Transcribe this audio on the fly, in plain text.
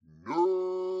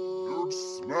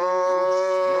Oh,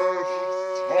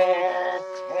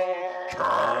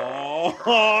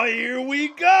 here we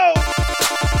go.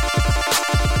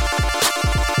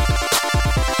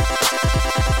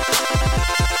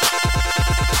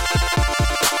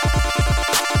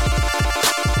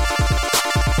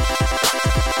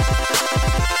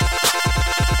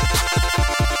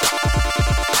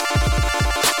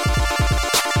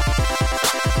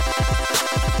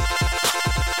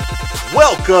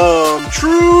 Welcome,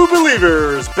 true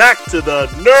believers, back to the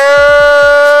Nerd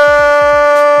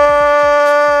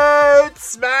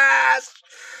Smash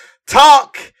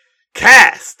Talk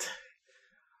Cast.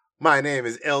 My name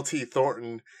is L.T.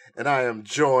 Thornton, and I am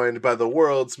joined by the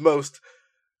world's most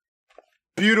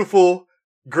beautiful,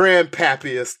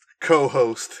 grandpappiest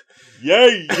co-host.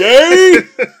 Yay, yay!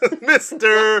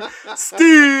 Mr.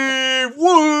 Steve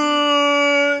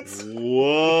Woods!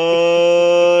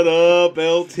 What up,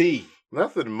 LT?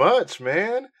 Nothing much,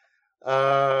 man.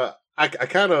 I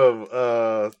kind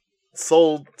of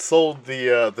sold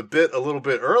the bit a little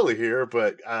bit early here,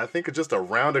 but I think just a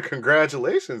round of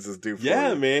congratulations is due for Yeah,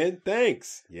 you. man.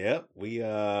 Thanks. Yep, we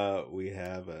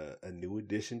have a new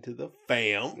addition to the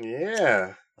fam.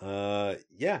 Yeah. My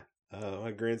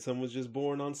grandson was just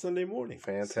born on Sunday morning.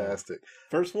 Fantastic. So,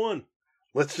 first one.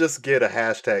 Let's just get a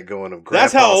hashtag going of Grandpa.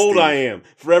 That's how old Steve. I am.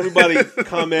 For everybody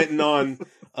commenting on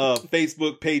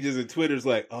Facebook pages and Twitter's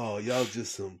like, oh, y'all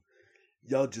just some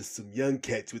young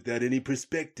cats without any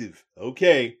perspective.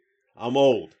 Okay, I'm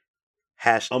old.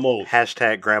 I'm old.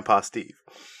 Hashtag Grandpa Steve.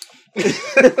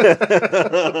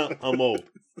 I'm old.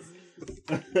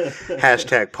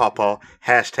 Hashtag Pawpaw.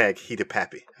 Hashtag Heated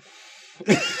Pappy.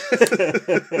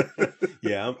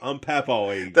 Yeah, I'm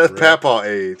Papaw age. That's right? Papaw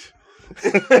age.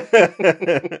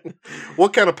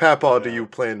 What kind of Papaw do you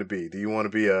plan to be? Do you want to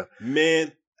be a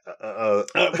man?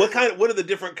 What are the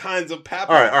different kinds of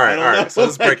Papaw? All right. So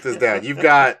let's break this down. You've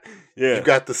got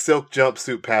the silk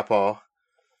jumpsuit Papaw.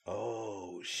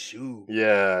 Oh shoot!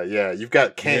 Yeah. You've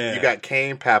got cane. Yeah. You got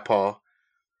cane Papaw.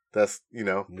 That's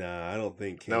Nah, I don't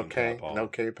think cane. no cane. Papaw. No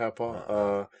cane Papaw.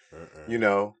 Uh-uh.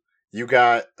 You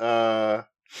got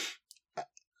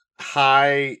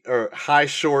high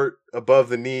short above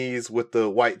the knees with the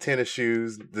white tennis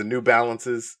shoes, the New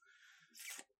Balances.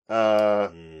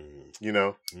 Highly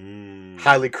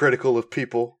critical of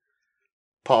people.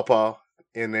 Pawpaw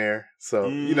in there. So,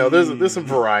 there's some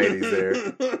varieties there.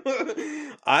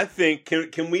 I think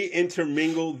can we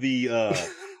intermingle the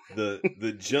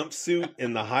jumpsuit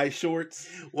and the high shorts?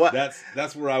 What?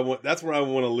 That's where I want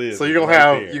to live. So you're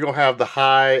gonna have the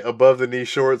high above the knee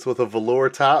shorts with a velour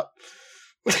top.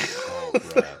 Oh,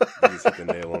 crap. You just hit the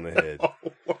nail on the head. Oh,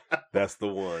 wow. That's the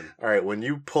one. All right, when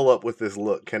you pull up with this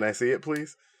look, can I see it,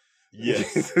 please?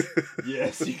 Yes.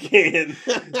 Yes, you can.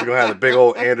 You're gonna have the big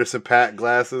old Anderson Paak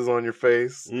glasses on your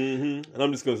face. Mm-hmm. And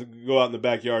I'm just gonna go out in the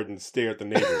backyard and stare at the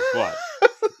neighbors. Watch.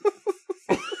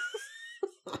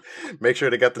 Make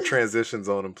sure they got the transitions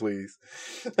on them, please.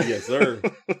 Yes, sir.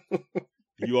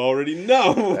 You already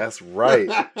know. That's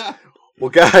right. Well,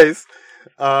 guys,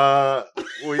 we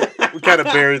kind of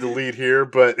buried the lead here,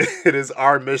 but it is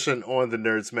our mission on the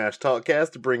Nerd Smash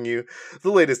Talkcast to bring you the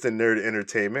latest in nerd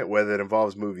entertainment, whether it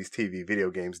involves movies, TV,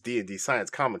 video games, D&D, science,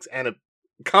 comics,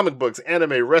 comic books,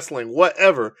 anime, wrestling,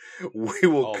 whatever. We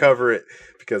will cover it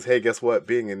because, hey, guess what?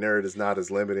 Being a nerd is not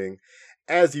as limiting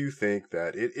as you think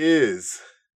that it is.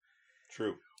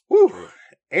 True. Woo. True.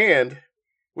 And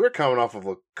we're coming off of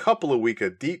a couple of weeks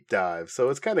of deep dive, so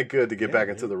it's kind of good to get back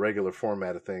into the regular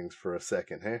format of things for a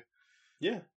second, huh?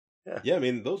 Yeah. I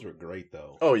mean, those were great,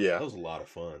 though. Oh, yeah. That was a lot of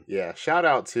fun. Yeah, shout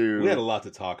out to... We had a lot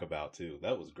to talk about, too.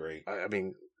 That was great. I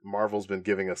mean, Marvel's been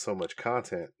giving us so much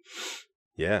content.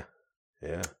 Yeah.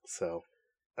 So,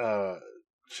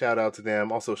 shout out to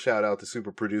them. Also, shout out to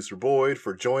Super Producer Boyd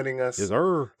for joining us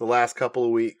the last couple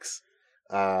of weeks.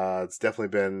 It's definitely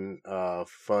been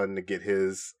fun to get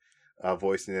his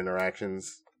voice and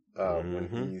interactions when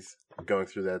he's going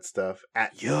through that stuff.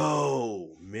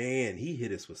 Man, he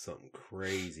hit us with something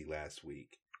crazy last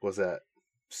week. What's that?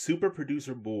 Super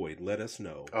Producer Boyd let us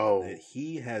know that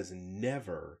he has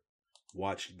never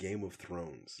watched Game of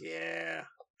Thrones. Yeah.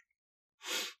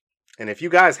 And if you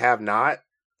guys have not,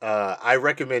 I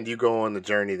recommend you go on the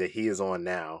journey that he is on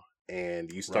now and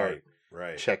you start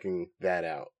checking that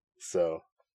out. So,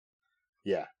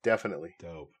 yeah, definitely.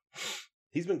 Dope.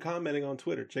 He's been commenting on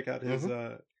Twitter. Check out his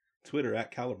Twitter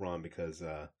at Calibron because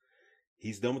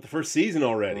he's done with the first season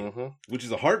already, which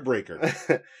is a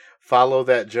heartbreaker. Follow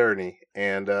that journey.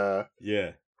 And,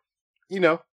 yeah,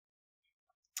 we'll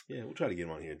try to get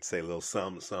him on here and say a little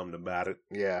something about it.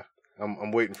 Yeah.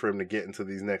 I'm waiting for him to get into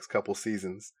these next couple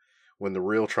seasons when the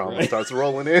real trauma starts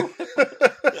rolling in.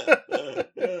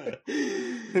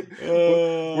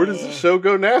 Where does the show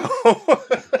go now?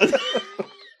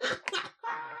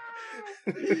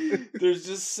 There's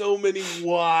just so many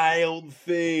wild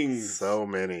things. So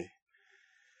many.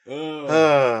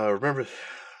 Remember,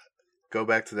 go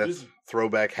back to that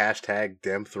throwback hashtag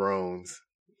Dem Thrones.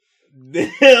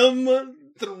 Dem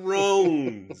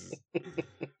Thrones.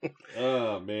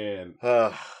 Oh man.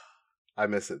 I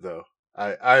miss it though.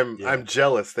 I'm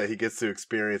jealous that he gets to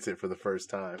experience it for the first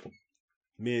time.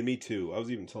 Man, me too. I was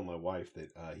even telling my wife that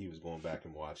he was going back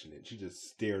and watching it. She just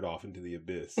stared off into the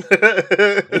abyss.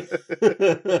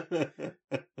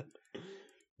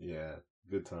 Yeah,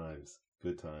 good times.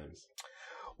 Good times.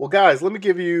 Well, guys, let me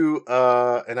give you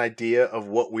an idea of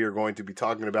what we are going to be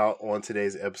talking about on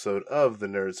today's episode of the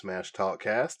Nerd Smash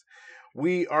Talkcast.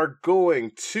 We are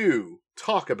going to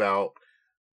talk about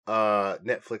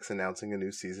Netflix announcing a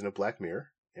new season of Black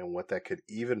Mirror and what that could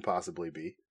even possibly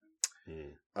be.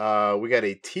 We got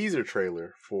a teaser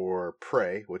trailer for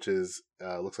Prey, which is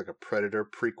looks like a Predator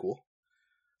prequel.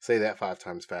 Say that 5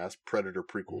 times fast. Predator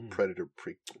prequel. Predator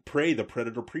prequel. Prey the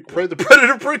Predator prequel. Prey the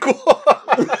Predator prequel.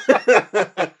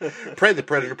 Prey the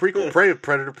Predator prequel. Prey the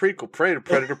Predator prequel. Prey the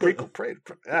Predator prequel. Prey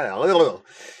the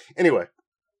Anyway,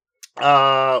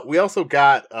 we also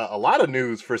got a lot of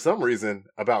news for some reason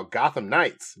about Gotham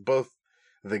Knights, both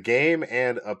the game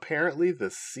and apparently the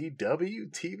CW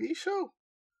TV show.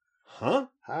 Huh?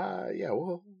 Yeah.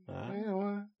 Well,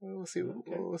 we'll see.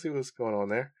 Okay. We'll see what's going on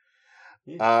there.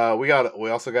 Yeah. We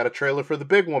also got a trailer for the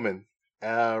Big Woman.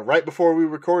 Right before we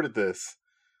recorded this.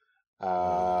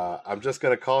 I'm just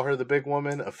gonna call her the Big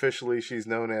Woman. Officially, she's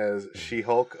known as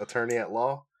She-Hulk, Attorney at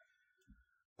Law.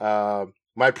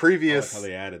 My previous, I like how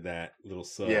they added that little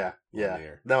sub. yeah.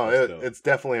 There. No, it's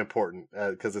definitely important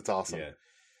because it's awesome.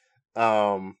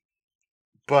 Yeah.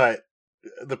 But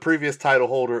the previous title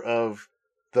holder of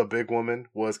the Big Woman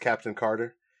was Captain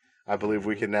Carter. I believe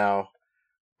we can now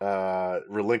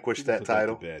relinquish that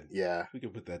title. That to bed. Yeah, we can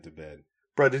put that to bed.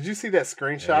 Bro, did you see that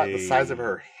screenshot? The size of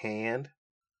her hand.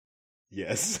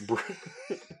 Yes.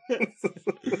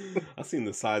 I've seen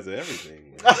the size of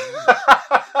everything.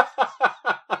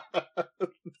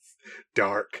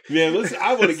 Dark. Man,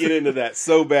 I want to get into that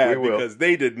so bad because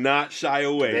they did not shy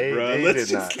away, bro.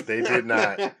 They did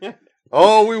not.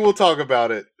 Oh, we will talk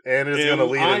about it, and it's going to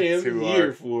lead into. I am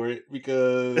here for it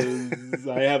because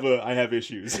I have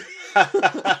issues.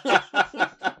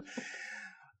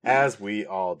 As we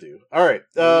all do. All right.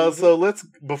 So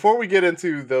before we get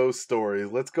into those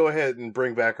stories, let's go ahead and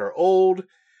bring back our old,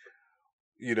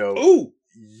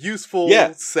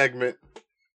 useful segment.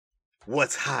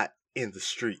 What's hot in the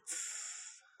streets?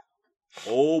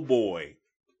 Oh boy,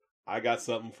 I got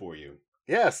something for you.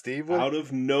 Yeah, Steve. Out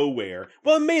of nowhere.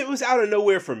 Well, it was out of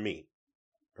nowhere for me,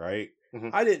 right?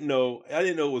 Mm-hmm. I didn't know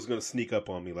it was going to sneak up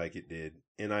on me like it did,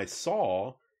 and I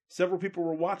saw several people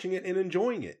were watching it and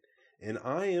enjoying it. And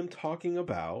I am talking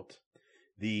about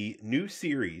the new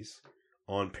series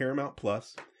on Paramount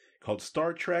Plus called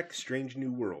Star Trek Strange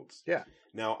New Worlds. Yeah.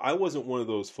 Now, I wasn't one of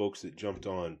those folks that jumped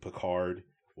on Picard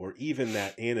or even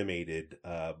that animated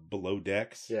Below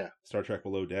Decks. Yeah. Star Trek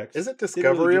Below Decks. Isn't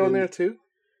Discovery on there too?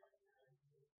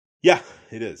 Yeah,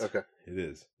 it is. Okay. It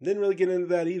is. Didn't really get into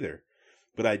that either.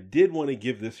 But I did want to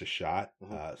give this a shot.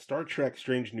 Mm-hmm. Star Trek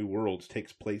Strange New Worlds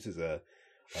takes place as a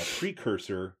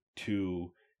precursor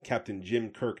to Captain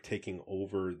Jim Kirk taking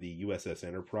over the USS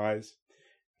Enterprise.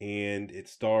 And it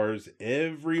stars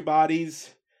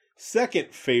everybody's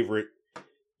second favorite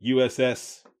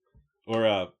USS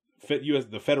or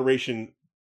the Federation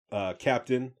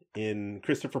captain in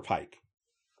Christopher Pike.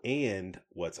 And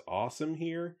what's awesome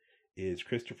here is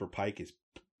Christopher Pike is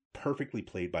perfectly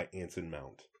played by Anson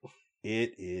Mount.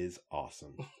 It is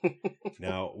awesome.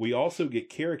 Now, we also get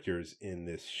characters in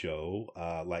this show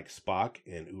like Spock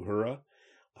and Uhura.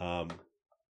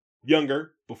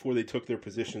 Younger before they took their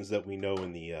positions that we know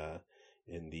in the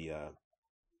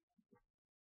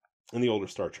older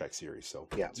Star Trek series. So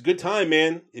yeah, it's a good time,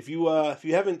 man. If you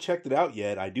haven't checked it out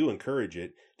yet, I do encourage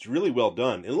it. It's really well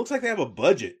done. It looks like they have a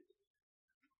budget.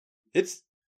 It's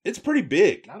pretty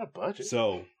big. Not a budget.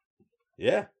 So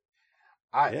yeah.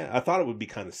 I thought it would be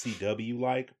kind of CW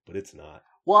like, but it's not.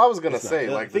 Well, I was gonna say,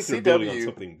 not. like, I think the they're building on CW,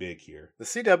 something big here. The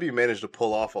CW managed to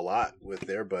pull off a lot with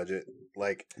their budget.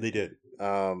 Like they did.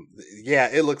 Yeah,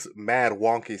 it looks mad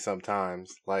wonky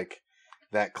sometimes. Like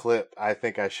that clip I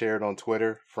think I shared on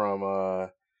Twitter from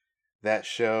that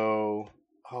show.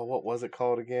 Oh, what was it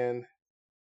called again?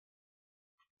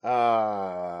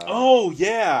 Oh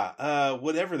yeah,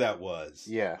 whatever that was.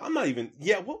 Yeah, I'm not even.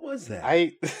 Yeah, what was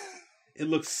that? It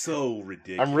looks so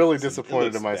ridiculous. I'm really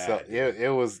disappointed in myself. Bad. It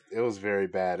was very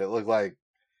bad. It looked like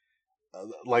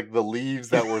like the leaves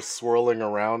that were swirling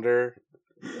around her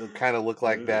kind of looked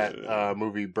like that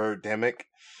movie Birdemic,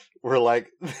 where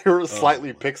like they were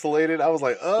slightly pixelated. I was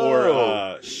like, or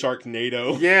oh,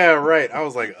 Sharknado. yeah, right. I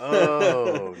was like,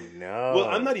 oh no. Well,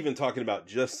 I'm not even talking about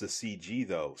just the CG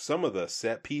though. Some of the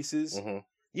set pieces. Mm-hmm.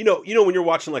 You know when you're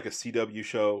watching like a CW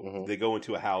show, Mhm. they go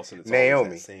into a house and it's Naomi.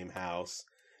 always that same house.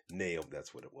 Naomi,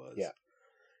 that's what it was. Yeah.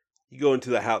 You go into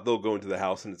the house, they'll go into the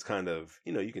house and it's kind of,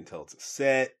 you can tell it's a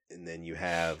set, and then you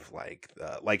have like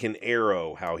an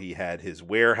Arrow, how he had his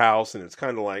warehouse, and it's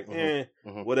kind of like,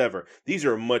 whatever. These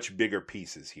are much bigger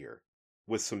pieces here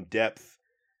with some depth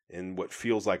and what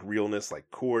feels like realness, like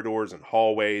corridors and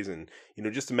hallways, and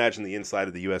just imagine the inside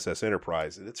of the USS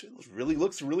Enterprise. It really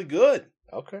looks really good.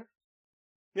 Okay.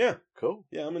 Yeah. Cool.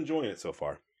 Yeah, I'm enjoying it so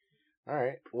far. All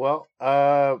right. Well,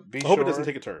 I hope it doesn't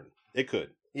take a turn. It could.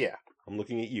 Yeah. I'm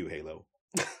looking at you, Halo.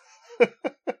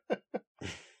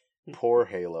 Poor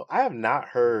Halo. I have not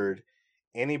heard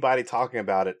anybody talking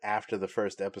about it after the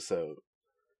first episode.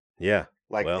 Yeah.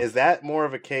 Like, is that more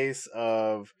of a case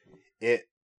of it,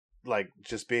 like,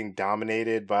 just being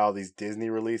dominated by all these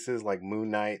Disney releases, like Moon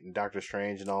Knight and Doctor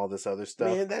Strange and all this other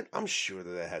stuff? Man, I'm sure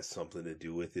that has something to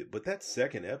do with it. But that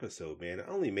second episode, man,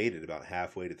 I only made it about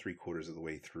halfway to 3/4 of the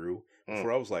way through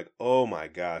before I was like, oh my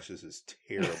gosh, this is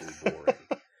terribly boring.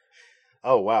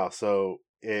 Oh, wow. So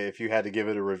if you had to give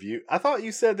it a review, I thought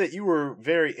you said that you were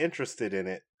very interested in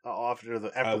it after the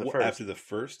first. After the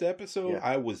first episode,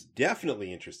 I was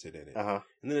definitely interested in it. Uh-huh.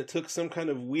 And then it took some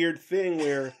kind of weird thing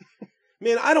where,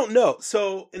 man, I don't know.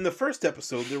 So in the first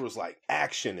episode, there was like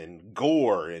action and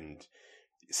gore and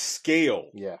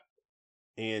scale. Yeah.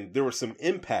 And there was some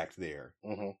impact there.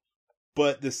 Mm-hmm.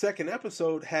 But the second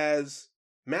episode has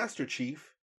Master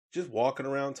Chief just walking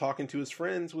around talking to his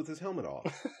friends with his helmet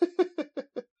off.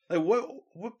 Like,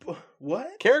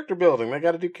 what? Character building. They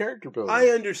got to do character building. I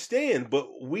understand, but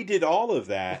we did all of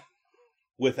that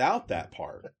without that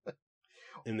part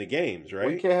in the games, right?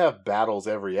 We can't have battles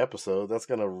every episode. That's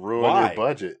going to ruin your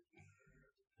budget.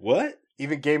 What?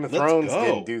 Even Game of Thrones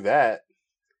didn't do that.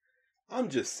 I'm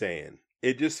just saying.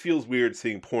 It just feels weird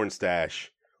seeing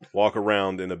Pornstache walk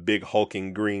around in a big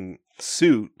hulking green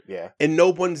suit. Yeah. And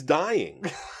no one's dying.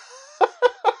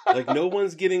 Like, no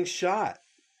one's getting shot.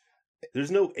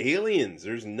 There's no aliens.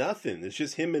 There's nothing. It's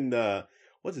just him and,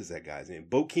 what is that guy's name?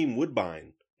 Bokeem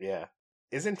Woodbine. Yeah.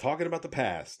 Isn't talking about the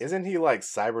past. Isn't he, like,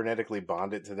 cybernetically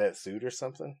bonded to that suit or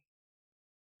something?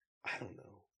 I don't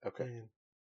know. Okay. Man.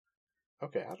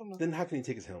 Okay, I don't know. Then how can he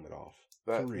take his helmet off?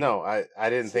 No, I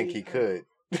didn't think he could.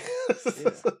 Yeah.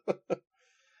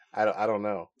 I don't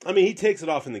know. I mean, he takes it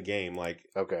off in the game. Like,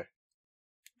 okay.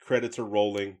 Credits are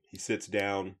rolling. He sits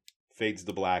down. Fades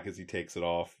to black as he takes it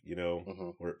off,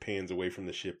 or it pans away from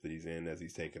the ship that he's in as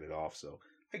he's taking it off. So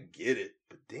I get it,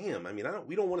 but damn, I mean,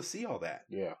 we don't want to see all that.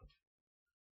 Yeah.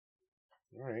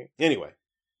 All right. Anyway,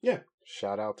 yeah.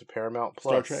 Shout out to Paramount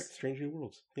Plus. Star Trek: Strange New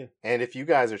Worlds. Yeah. And if you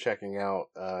guys are checking out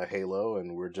Halo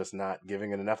and we're just not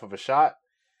giving it enough of a shot,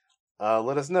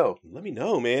 let us know. Let me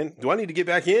know, man. Do I need to get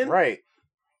back in? Right.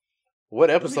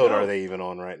 What episode are they even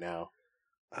on right now?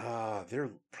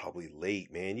 They're probably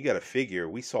late, man. You got to figure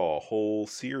we saw a whole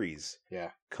series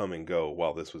come and go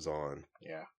while this was on.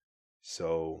 Yeah.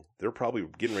 So they're probably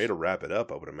getting ready to wrap it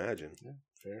up, I would imagine. Yeah,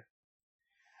 fair.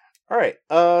 All right.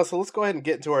 So let's go ahead and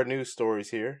get into our news stories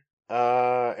here.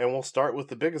 And we'll start with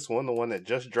the biggest one, the one that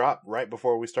just dropped right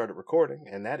before we started recording,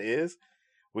 and that is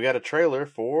we got a trailer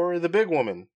for The Big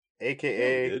Woman,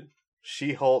 aka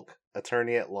She-Hulk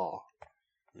Attorney at Law.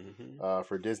 Mm-hmm.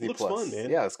 For Disney Looks Plus. fun, man.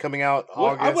 Yeah, it's coming out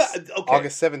August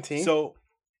 17th. So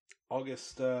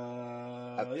August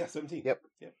 17th. Yep.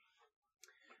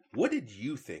 What did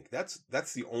you think? That's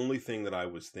the only thing that I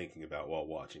was thinking about while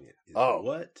watching it.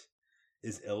 What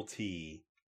is LT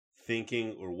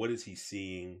thinking, or what is he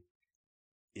seeing?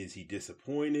 Is he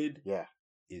disappointed? Yeah.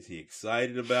 Is he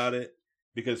excited about it?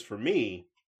 Because for me,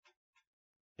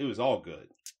 it was all good.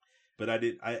 But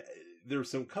there were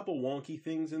some couple wonky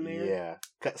things in there. Yeah.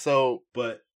 So,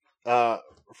 but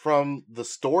from the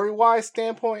story-wise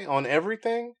standpoint on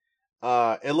everything,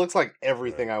 it looks like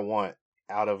everything I want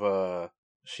out of a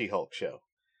She-Hulk show.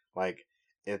 Like,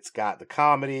 it's got the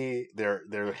comedy.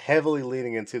 They're heavily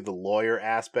leaning into the lawyer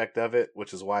aspect of it,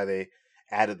 which is why they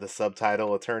added the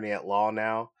subtitle Attorney at Law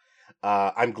now.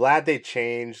 I'm glad they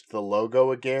changed the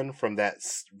logo again from that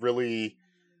really,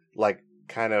 like,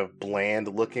 kind of bland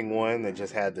looking one that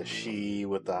just had the she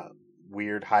with the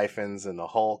weird hyphens and the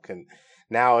Hulk, and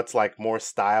now it's like more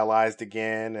stylized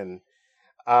again, and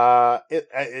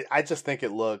I just think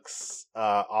it looks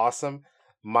awesome.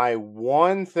 My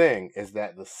one thing is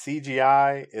that the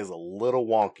CGI is a little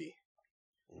wonky.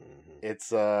 Mm-hmm.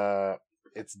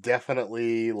 It's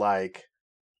definitely like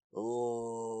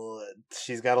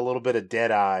she's got a little bit of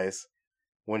dead eyes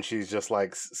when she's just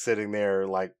like sitting there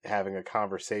like having a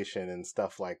conversation and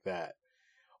stuff like that.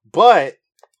 But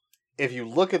if you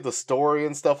look at the story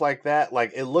and stuff like that,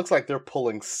 like it looks like they're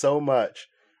pulling so much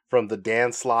from the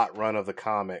Dan Slott run of the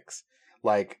comics,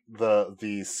 like the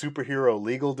superhero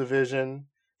legal division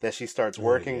that she starts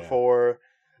working for,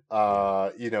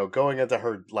 going into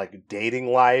her like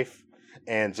dating life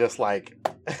and just like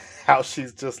how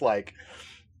she's just like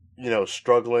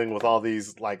struggling with all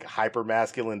these like hyper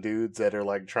masculine dudes that are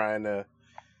like trying to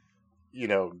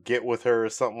get with her or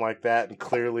something like that, and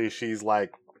clearly she's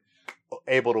like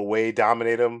able to way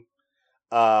dominate him.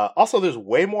 Also, there's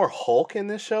way more Hulk in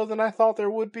this show than I thought there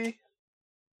would be.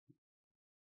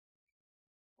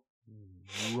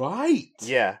 Right.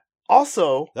 Yeah.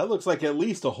 Also, that looks like at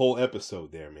least a whole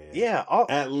episode there, man. Yeah.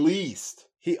 At least.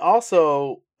 He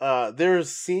also,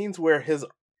 there's scenes where his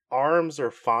arms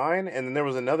are fine, and then there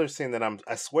was another scene that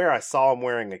I swear I saw him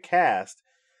wearing a cast.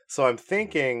 So I'm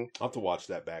thinking I'll have to watch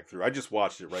that back through. I just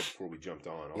watched it right before we jumped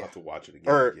on. I'll have to watch it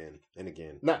again and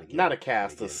again. Not a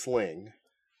cast, a sling.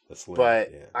 A sling.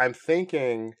 But I'm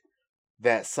thinking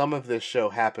that some of this show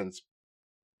happens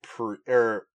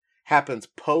happens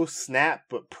post snap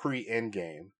but pre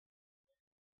Endgame.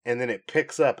 And then it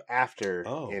picks up after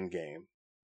Endgame.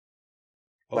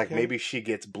 Like maybe she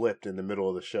gets blipped in the middle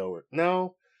of the show.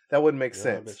 No, that wouldn't make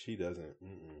sense. I bet she doesn't.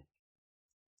 Mm-mm.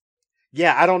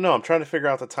 Yeah, I don't know. I'm trying to figure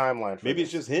out the timeline. Maybe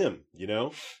it's just him,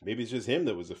 Maybe it's just him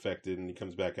that was affected, and he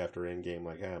comes back after Endgame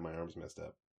like, my arm's messed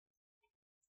up.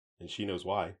 And she knows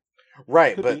why.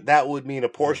 Right, but that would mean a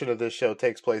portion of this show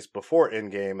takes place before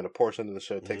Endgame, and a portion of the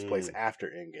show takes place after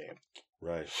Endgame.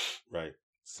 Right.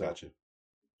 Gotcha.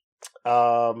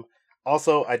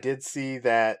 Also, I did see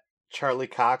that Charlie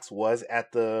Cox was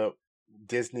at the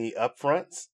Disney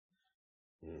upfronts.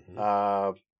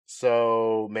 Mm-hmm.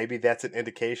 So maybe that's an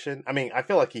indication. I mean, I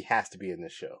feel like he has to be in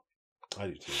this show. I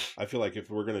do too. I feel like if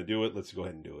we're going to do it, let's go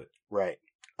ahead and do it. Right.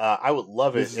 I would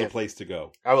love this is the place to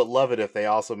go. I would love it if they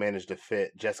also managed to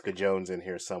fit Jessica Jones in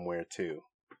here somewhere too.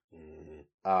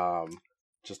 Mm-hmm.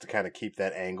 Just to kind of keep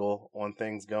that angle on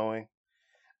things going.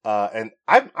 And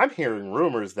I'm hearing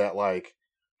rumors that like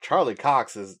Charlie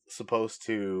Cox is supposed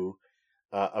to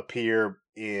appear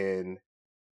in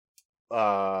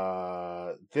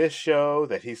this show,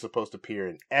 that he's supposed to appear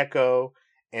in Echo,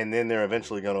 and then they're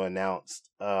eventually going to announce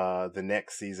the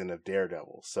next season of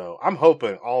Daredevil. So I'm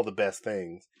hoping all the best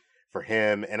things for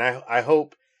him, and I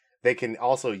hope they can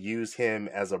also use him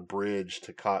as a bridge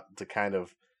to kind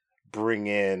of bring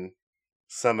in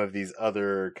some of these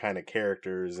other kind of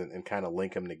characters and kind of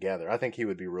link them together. I think he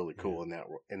would be really cool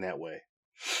in that way.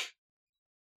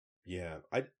 Yeah,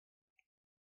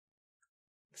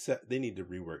 except they need to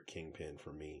rework Kingpin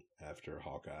for me after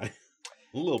Hawkeye.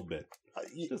 A little bit.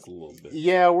 Just a little bit.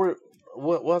 Yeah,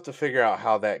 we'll have to figure out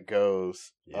how that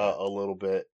goes a little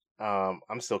bit.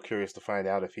 I'm still curious to find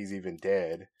out if he's even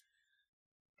dead.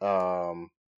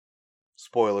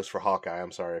 Spoilers for Hawkeye.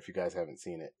 I'm sorry if you guys haven't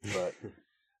seen it, but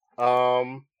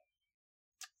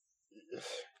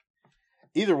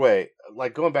either way,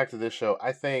 like going back to this show,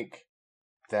 I think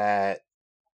that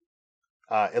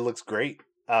it looks great.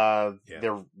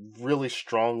 They're really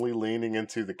strongly leaning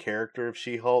into the character of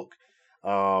She-Hulk.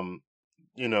 We're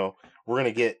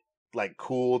gonna get like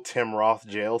cool Tim Roth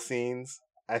jail scenes,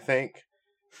 I think.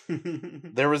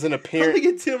 There was an appearance. How did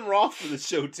they get Tim Roth for the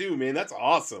show too, man? That's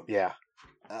awesome. Yeah.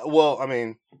 Well, I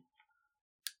mean,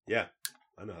 yeah,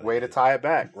 I know. Way to tie it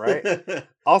back, right?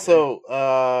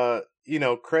 Also,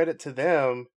 credit to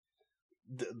them.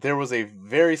 There was a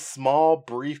very small,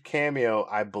 brief cameo,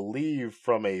 I believe,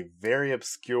 from a very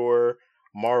obscure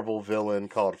Marvel villain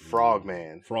called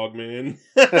Frogman. Frogman.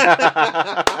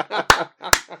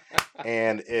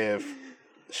 And if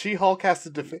She-Hulk has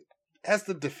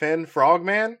to defend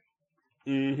Frogman,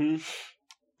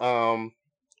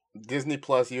 Disney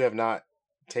Plus, you have not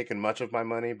taken much of my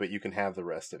money, but you can have the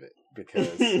rest of it,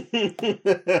 because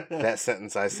that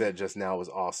sentence I said just now was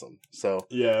awesome. So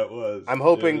yeah, it was. I'm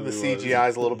hoping the CGI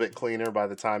is a little bit cleaner by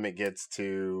the time it gets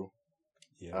to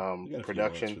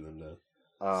production. For them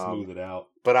to smooth it out.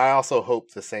 But I also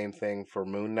hope the same thing for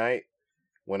Moon Knight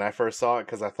when I first saw it,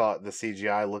 because I thought the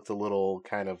CGI looked a little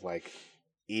kind of like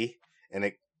and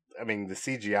the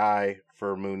CGI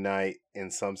for Moon Knight in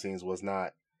some scenes was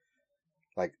not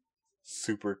like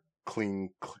super clean,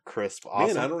 crisp,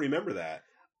 awesome. Man, I don't remember that.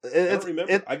 I don't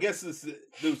remember. I guess it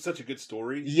was such a good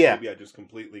story. Yeah. Maybe I just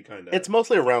completely kind of... It's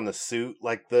mostly around the suit.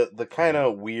 Like, the kind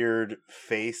of weird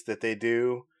face that they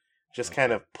do just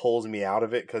kind of pulls me out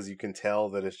of it, because you can tell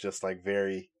that it's just, like,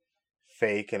 very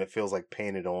fake and it feels like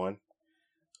painted on.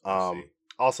 I see.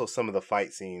 Also, some of the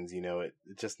fight scenes, it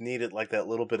just needed like that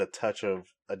little bit of touch of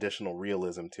additional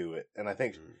realism to it. And I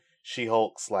think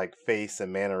She-Hulk's like face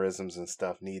and mannerisms and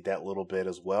stuff need that little bit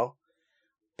as well.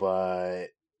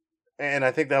 And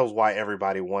I think that was why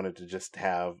everybody wanted to just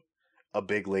have a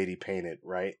big lady painted,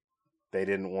 right? They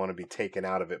didn't want to be taken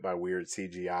out of it by weird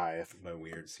CGI.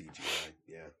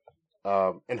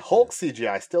 Yeah. And Hulk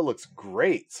CGI still looks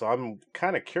great, so I'm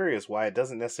kind of curious why it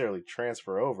doesn't necessarily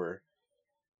transfer over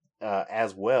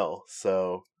as well.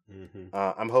 So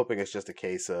I'm hoping it's just a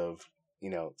case of,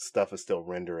 stuff is still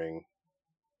rendering,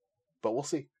 but we'll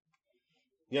see.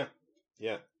 Yeah.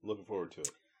 Looking forward to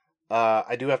it.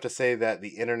 I do have to say that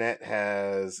the internet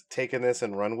has taken this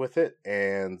and run with it,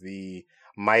 and the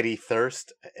mighty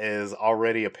thirst is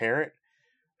already apparent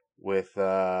with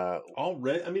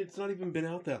already. I mean, it's not even been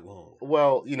out that long.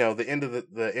 Well, the end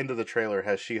of the trailer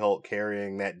has She-Hulk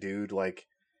carrying that dude like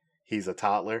he's a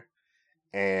toddler,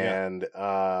 and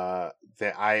that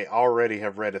I already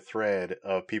have read a thread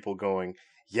of people going,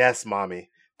 "Yes, mommy,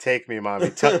 take me,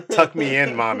 mommy, tuck me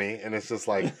in, mommy," and it's just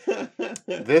like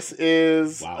this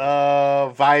is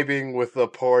vibing with a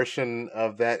portion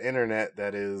of that internet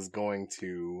that is going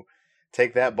to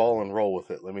take that ball and roll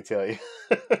with it. Let me tell you.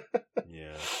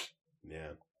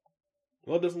 Yeah.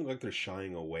 Well, it doesn't look like they're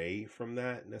shying away from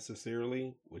that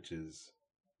necessarily, which is,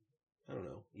 I don't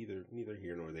know, neither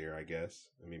here nor there, I guess.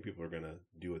 I mean, people are gonna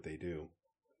do what they do.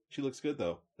 She looks good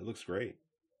though. It looks great.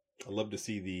 I love to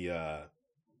see the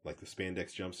like the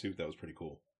spandex jumpsuit. That was pretty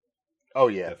cool. Oh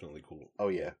yeah, definitely cool. Oh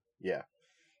yeah.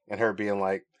 And her being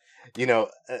like,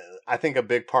 I think a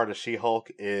big part of She-Hulk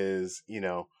is,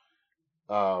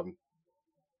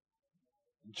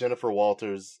 Jennifer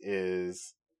Walters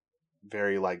is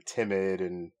very like timid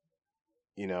and,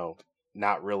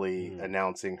 not really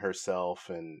announcing herself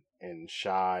and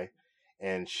shy.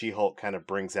 And She-Hulk kind of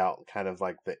brings out kind of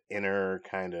like the inner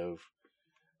kind of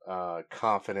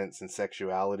confidence and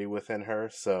sexuality within her.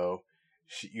 So,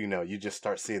 you just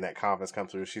start seeing that confidence come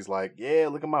through. She's like, yeah,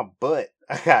 look at my butt.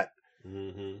 I got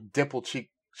dimple cheek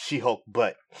She-Hulk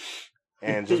butt.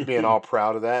 And just being all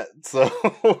proud of that. So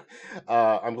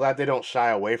I'm glad they don't shy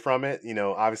away from it.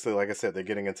 Obviously, like I said, they're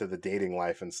getting into the dating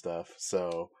life and stuff.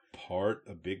 So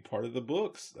a big part of the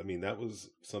books. I mean, that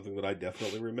was something that I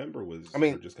definitely remember was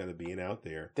her just kind of being out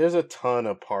there. There's a ton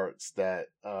of parts that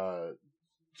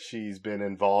she's been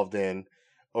involved in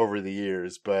over the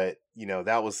years, but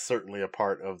that was certainly a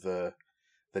part of the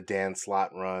Dan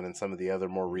Slott run and some of the other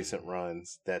more recent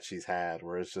runs that she's had,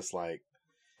 where it's just like,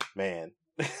 man,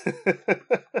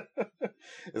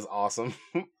 it's awesome.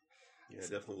 Yeah,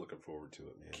 definitely looking forward to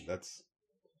it, man. That's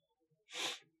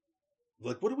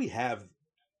like, what do we have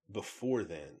before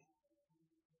then?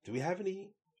 Do we have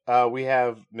any? We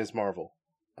have Ms. Marvel.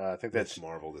 I think that's Ms.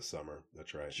 Marvel this summer.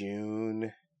 That's right.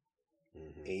 June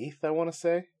 8th, I want to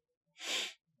say.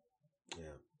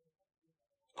 Yeah.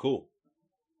 Cool.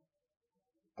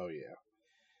 Oh yeah.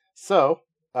 So,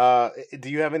 do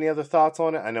you have any other thoughts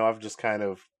on it? I know I've just kind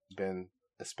of been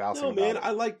espousing. No, man.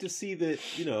 I like to see that.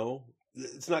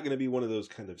 It's not going to be one of those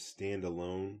kind of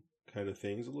standalone kind of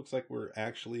things. It looks like we're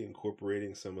actually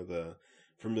incorporating some of the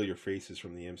familiar faces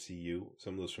from the MCU,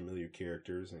 some of those familiar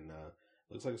characters, and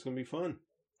looks like it's going to be fun.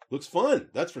 Looks fun,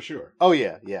 that's for sure. Oh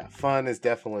yeah. Fun is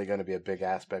definitely going to be a big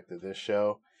aspect of this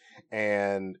show,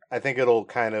 and I think it'll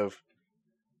kind of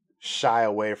shy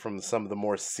away from some of the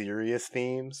more serious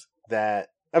themes that.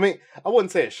 I mean, I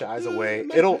wouldn't say it shies away.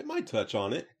 It might touch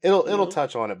on it. It'll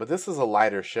touch on it, but this is a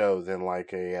lighter show than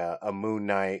like a Moon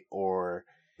Knight or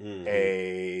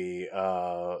a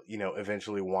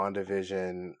eventually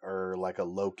WandaVision or like a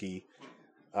Loki.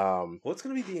 What's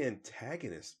going to be the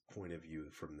antagonist point of view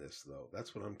from this, though?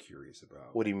 That's what I'm curious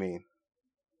about. What do you mean?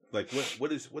 Like,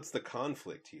 what's the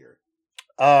conflict here?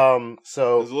 So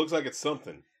 'cause it looks like it's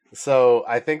something. So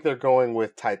I think they're going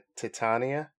with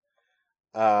Titania.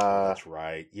 That's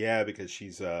right. Yeah, because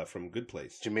she's from Good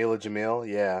Place. Jamila Jamil,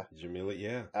 yeah. Jamila,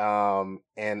 yeah.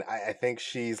 And I think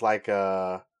she's like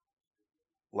a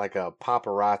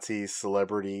paparazzi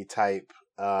celebrity type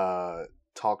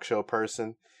talk show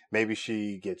person. Maybe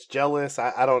she gets jealous.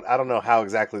 I don't know how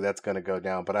exactly that's going to go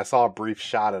down, but I saw a brief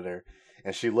shot of her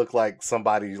and she looked like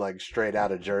somebody like straight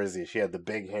out of Jersey. She had the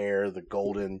big hair, the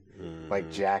golden like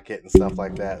jacket and stuff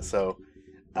like that. So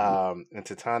and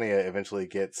Titania eventually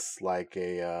gets like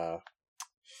a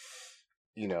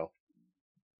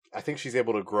I think she's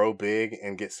able to grow big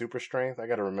and get super strength. I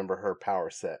got to remember her power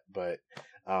set, but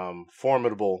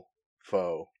formidable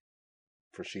foe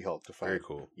for She-Hulk to fight. Very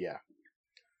cool. Yeah.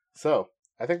 So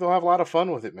I think they'll have a lot of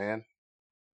fun with it, man.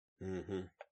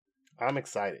 I'm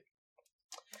excited.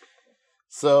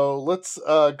 So let's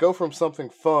go from something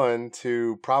fun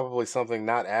to probably something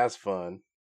not as fun.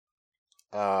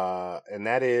 And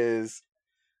that is,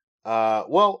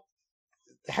 well,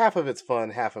 half of it's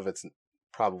fun, half of it's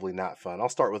probably not fun. I'll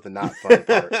start with the not fun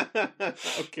part.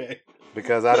 Okay.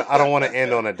 Because I don't want to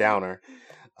end on a downer.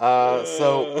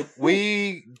 So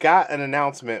we got an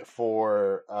announcement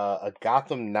for a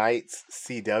Gotham Knights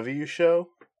CW show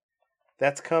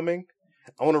that's coming.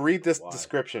 I want to read this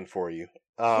description for you.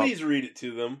 Please read it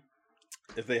to them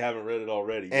if they haven't read it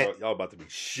already. Y'all about to be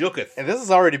shooketh. And this has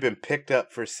already been picked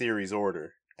up for series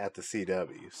order at the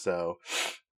CW. So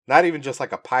not even just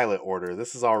like a pilot order.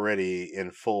 This is already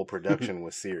in full production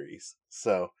with series.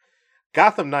 So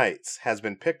Gotham Knights has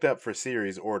been picked up for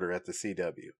series order at the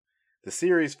CW. The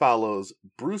series follows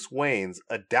Bruce Wayne's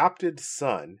adopted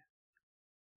son,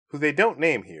 who they don't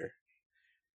name here,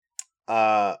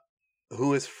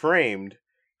 who is framed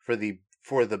for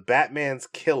the Batman's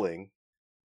killing,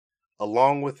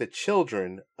 along with the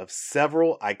children of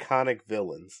several iconic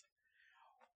villains.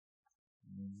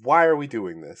 Why are we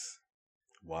doing this?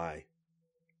 Why?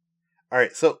 All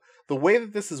right, so the way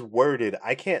that this is worded,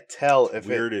 I can't tell if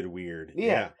weird.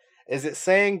 Yeah. Is it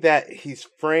saying that he's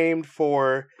framed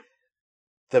for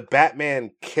the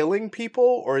Batman killing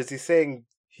people, or is he saying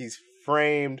he's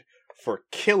framed for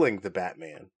killing the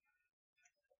Batman?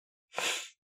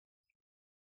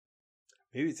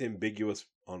 Maybe it's ambiguous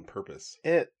on purpose.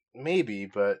 It maybe,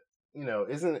 but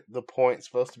isn't the point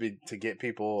supposed to be to get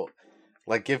people,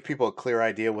 like, give people a clear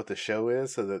idea what the show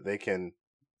is so that they can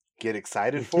get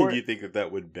excited for it? Do you think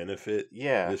that would benefit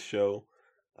this show?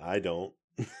 I don't.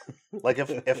 Like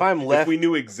if I'm left, if we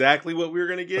knew exactly what we were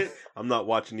going to get, I'm not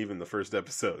watching even the first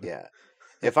episode. Yeah.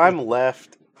 If I'm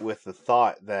left with the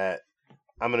thought that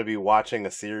I'm going to be watching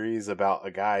a series about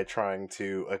a guy trying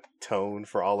to atone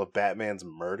for all of Batman's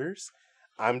murders,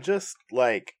 I'm just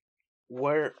like,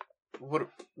 what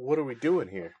are we doing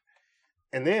here?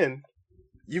 And then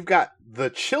you've got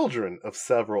the children of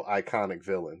several iconic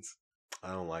villains.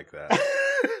 I don't like that.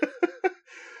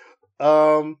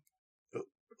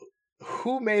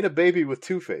 Who made a baby with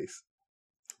Two-Face?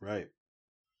 Right.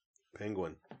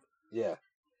 Penguin. Yeah.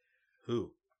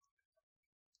 Who?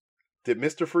 Did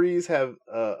Mr. Freeze have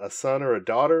a son or a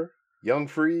daughter? Young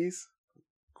Freeze?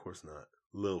 Of course not.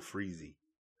 Lil Freezy.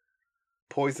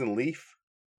 Poison Leaf?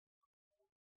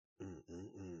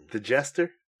 The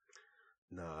Jester?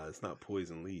 Nah, it's not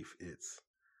Poison Leaf. It's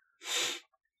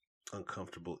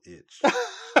Uncomfortable Itch.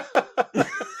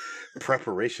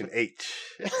 Preparation H.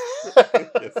 Yes,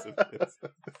 it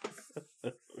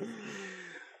is.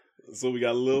 So we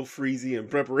got Lil Freezy and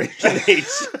Preparation H.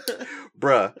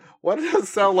 Bruh, why does that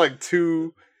sound like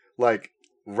two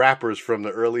rappers from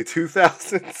the early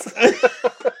 2000s?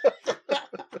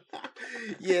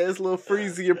 Yeah, it's Lil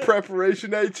Freezy and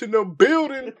Preparation H in the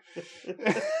building.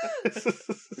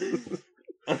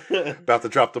 About to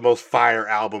drop the most fire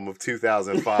album of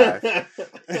 2005.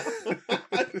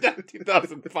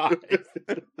 2005.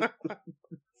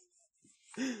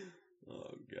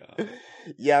 Oh God.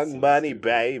 Young Money,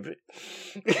 baby.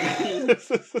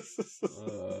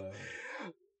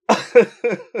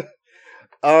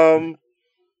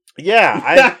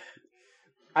 Yeah,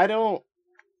 I don't.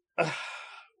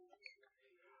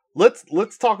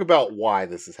 Let's talk about why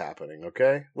this is happening,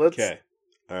 okay? Okay.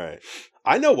 All right.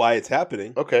 I know why it's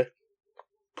happening. Okay.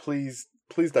 Please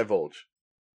divulge.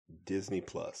 Disney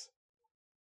Plus.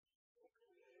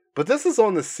 But this is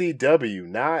on the CW,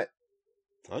 not.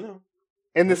 I know.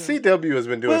 And the CW has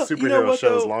been doing superhero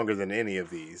shows longer than any of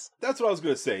these. That's what I was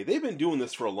going to say. They've been doing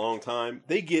this for a long time.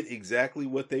 They get exactly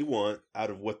what they want out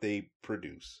of what they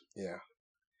produce. Yeah.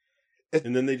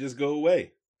 And then they just go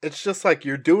away. It's just like,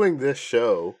 you're doing this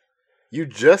show. You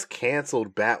just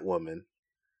canceled Batwoman.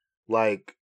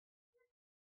 Like.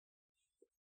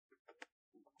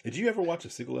 Did you ever watch a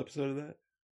single episode of that?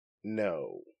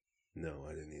 No. No,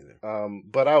 I didn't either.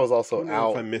 But I was also I don't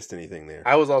know if I missed anything there.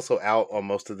 I was also out on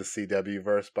most of the CW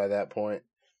verse by that point.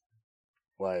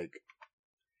 Like,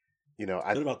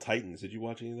 What about Titans? Did you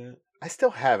watch any of that? I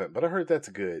still haven't, but I heard that's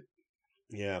good.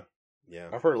 Yeah.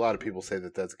 I've heard a lot of people say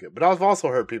that that's good, but I've also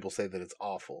heard people say that it's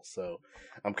awful. So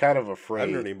I'm kind of afraid. I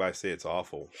haven't heard anybody say it's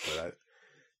awful, but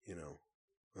I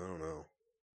don't know.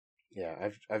 Yeah,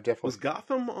 I've definitely. Was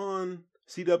Gotham on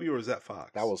CW or was that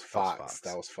Fox? That was Fox.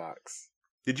 That was Fox.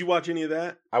 Did you watch any of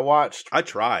that? I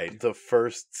tried the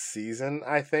first season,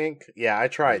 I think. Yeah, I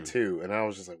tried too, and I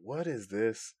was just like, "What is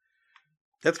this?"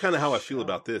 That's kind of how I feel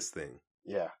about this thing.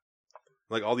 Yeah,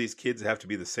 like all these kids have to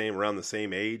be around the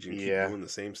same age and keep doing the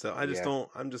same stuff. I just don't.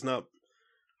 I'm just not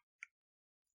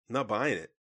buying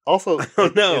it. Also, I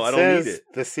don't know. I don't need says it.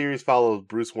 the series follows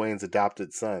Bruce Wayne's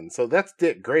adopted son. So that's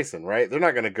Dick Grayson, right? They're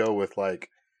not going to go with like,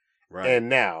 Right. and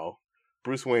now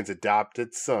Bruce Wayne's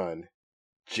adopted son,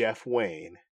 Jeff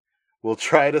Wayne, will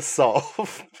try to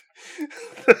solve.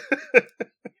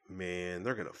 Man,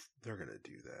 they're gonna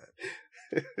do that.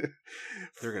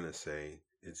 They're gonna say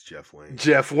it's Jeff Wayne.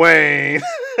 Jeff Wayne.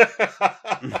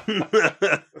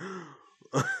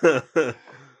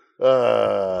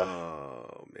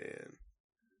 Oh man.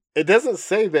 It doesn't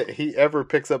say that he ever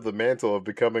picks up the mantle of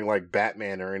becoming like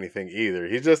Batman or anything either.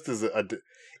 He just is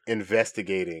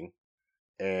investigating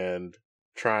and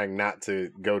trying not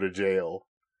to go to jail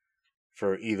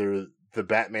for either the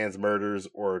Batman's murders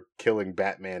or killing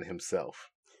Batman himself.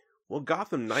 Well,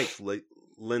 Gotham Knights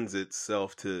lends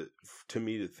itself to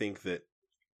me to think that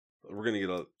we're going to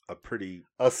get a pretty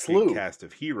slew big cast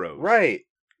of heroes. Right.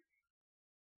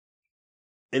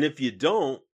 And if you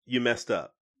don't, you messed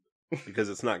up. Because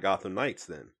it's not Gotham Knights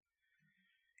then.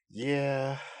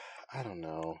 Yeah, I don't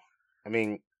know. I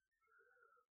mean,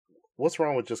 what's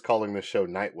wrong with just calling this show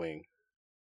Nightwing?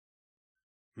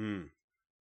 And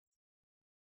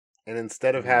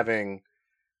instead of having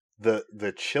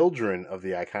the children of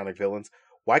the iconic villains,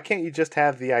 why can't you just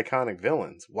have the iconic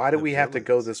villains? Why do we have to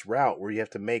go this route where you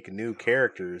have to make new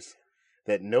characters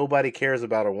that nobody cares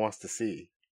about or wants to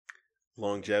see?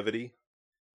 Longevity.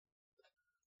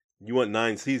 You want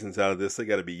 9 seasons out of this, they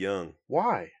got to be young.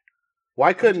 Why?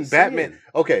 Why couldn't Batman... Saying.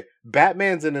 Okay,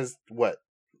 Batman's in his,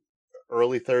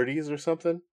 early 30s or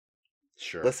something?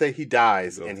 Sure. Let's say he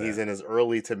dies and he's in his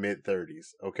early to mid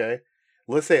 30s, okay?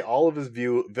 Let's say all of his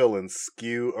villains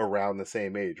skew around the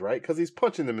same age, right? Because he's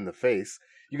punching them in the face.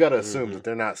 You got to assume that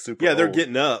they're not super old. They're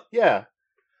getting up. Yeah.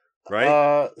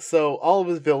 Right? So all of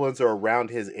his villains are around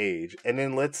his age. And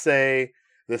then let's say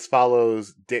this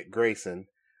follows Dick Grayson,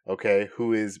 okay,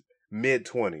 who is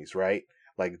mid-20s, right?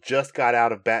 Like, just got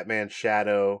out of Batman's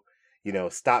shadow,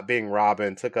 stopped being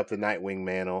Robin, took up the Nightwing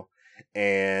mantle,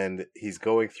 and he's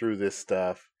going through this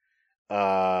stuff,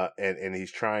 and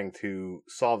he's trying to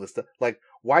solve this stuff. Like,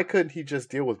 why couldn't he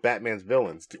just deal with Batman's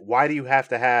villains? Why do you have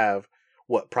to have,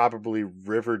 probably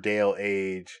Riverdale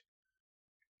age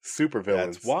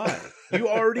supervillains? That's why. You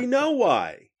already know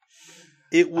why.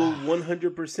 It will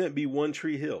 100% be One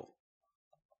Tree Hill.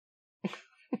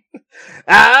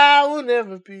 I will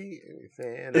never be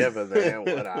anything other than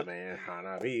what I've been trying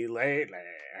to be lately.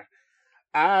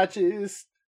 I just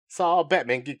saw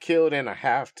Batman get killed and I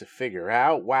have to figure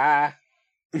out why.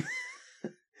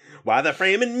 Why they're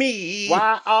framing me?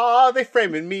 Why are they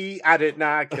framing me? I did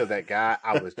not kill that guy.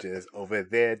 I was just over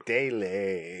there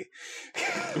daily.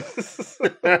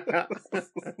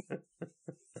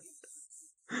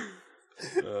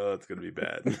 Oh, it's going to be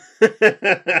bad.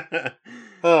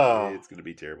 It's going to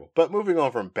be terrible. But moving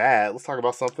on from bad, let's talk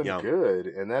about something good.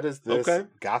 And that is this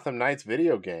Gotham Knights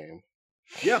video game.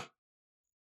 Yeah.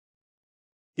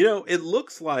 It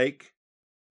looks like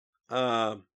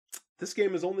this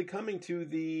game is only coming to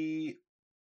the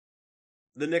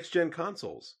next-gen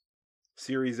consoles.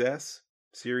 Series S,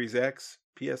 Series X,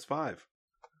 PS5.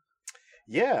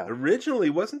 Yeah. Originally,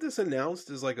 wasn't this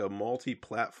announced as like a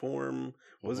multi-platform?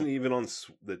 Wasn't it even on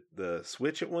the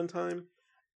Switch at one time?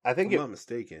 I'm not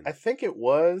mistaken. I think it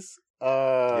was.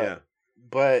 Yeah.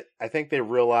 But I think they're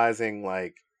realizing,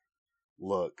 like,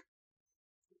 look,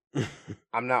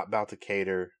 I'm not about to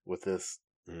cater with this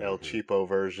El Cheapo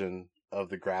version of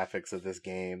the graphics of this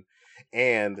game.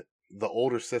 And the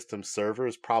older system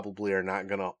servers probably are not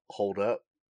going to hold up.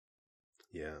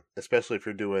 Yeah. Especially if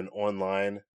you're doing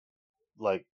online,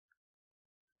 like,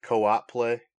 co-op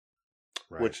play.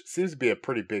 Right. Which seems to be a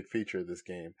pretty big feature of this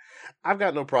game. I've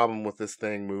got no problem with this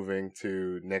thing moving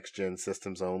to next-gen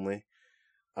systems only.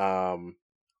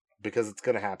 Because it's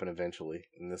going to happen eventually.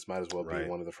 And this might as well be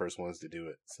one of the first ones to do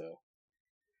it. So,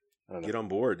 I don't know. Get on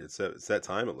board. It's that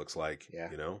time, it looks like. Yeah.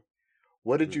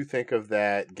 What did you think of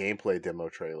that gameplay demo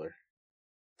trailer?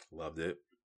 Loved it.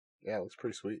 Yeah, it looks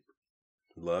pretty sweet.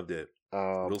 Loved it.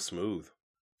 Real smooth.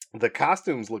 The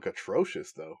costumes look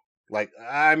atrocious, though. Like,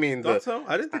 I mean... Thought so?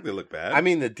 I didn't think they looked bad. I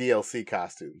mean the DLC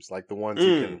costumes. Like the ones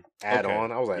you can add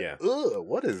on. I was like, ugh,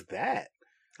 what is that?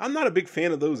 I'm not a big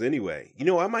fan of those anyway.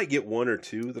 I might get one or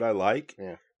two that I like.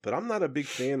 Yeah. But I'm not a big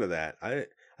fan of that. I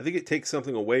think it takes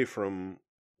something away from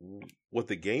what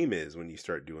the game is when you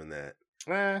start doing that.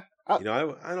 I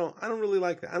don't really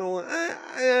like that. I don't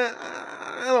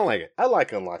like it. I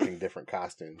like unlocking different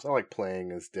costumes. I like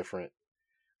playing as different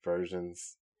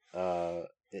versions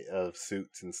of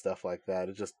suits and stuff like that.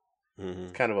 It's just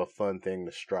it's kind of a fun thing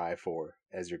to strive for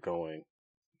as you're going.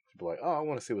 To be like, oh, I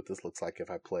want to see what this looks like if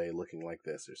I play looking like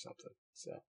this or something.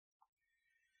 So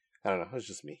I don't know. It's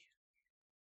just me.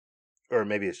 Or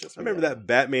maybe it's just I me. remember that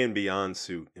Batman Beyond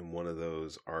suit in one of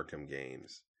those Arkham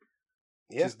games.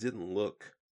 It Yeah. just didn't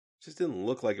look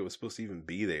like it was supposed to even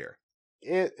be there.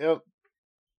 It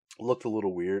looked a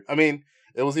little weird. I mean,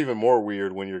 it was even more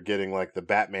weird when you're getting like the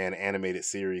Batman animated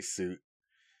series suit.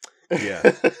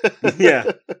 Yeah.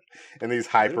 Yeah. And these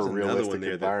hyper There was another realistic one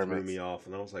there environments. that threw me off,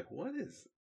 and I was like, "What is?"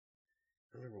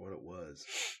 I don't remember what it was.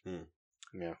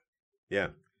 Yeah. Yeah.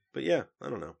 But yeah, I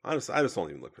don't know. I just don't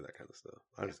even look for that kind of stuff.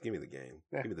 I just give me the game.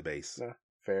 Yeah. Give me the base. No,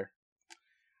 fair.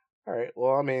 All right.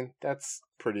 Well, I mean, that's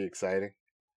pretty exciting.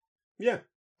 Yeah.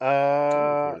 I'm looking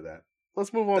forward to that.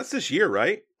 Let's move on. That's this year,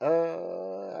 right?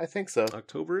 I think so.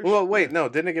 October-ish? Well, wait, no,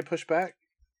 didn't it get pushed back?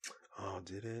 Oh,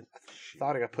 did it? I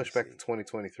thought it got pushed back to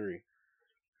 2023.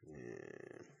 Yeah.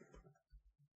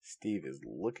 Steve is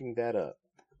looking that up.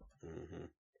 Mm-hmm.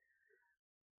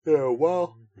 Yeah,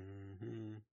 well,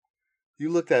 you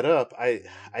look that up. I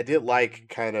did like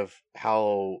kind of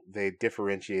how they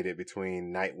differentiated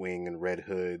between Nightwing and Red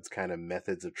Hood's kind of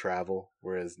methods of travel,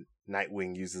 whereas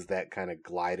Nightwing uses that kind of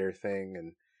glider thing,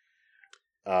 and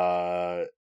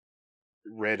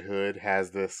Red Hood has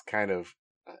this kind of,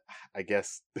 I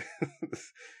guess,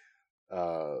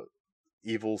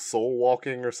 evil soul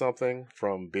walking or something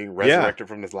from being resurrected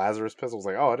from this Lazarus pit. I was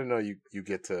like, oh, I didn't know you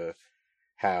get to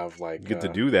have like you get to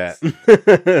do that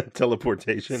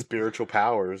teleportation, spiritual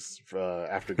powers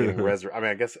after getting resurrected. I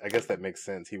mean, I guess that makes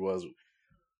sense. He was,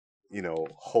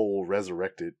 whole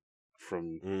resurrected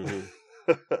from an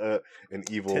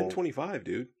evil 1025,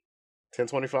 dude.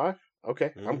 1025.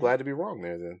 Okay, I'm glad to be wrong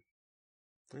there then.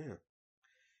 Yeah.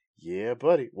 Yeah,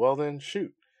 buddy. Well then,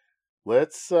 shoot.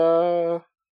 Let's see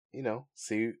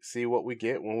what we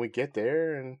get when we get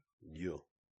there and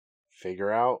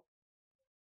figure out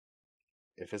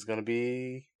if it's gonna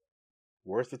be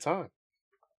worth the time.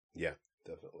 Yeah,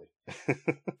 definitely.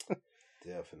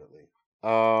 Definitely.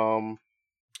 Because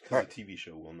the TV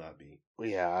show will not be. Well,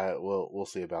 yeah, we'll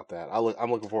see about that.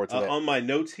 I'm looking forward to that. On my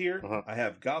notes here, I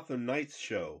have Gotham Knights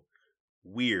show.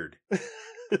 Weird.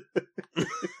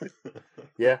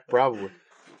 Yeah, probably.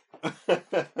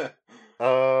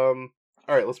 All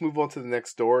right, let's move on to the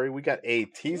next story. We got a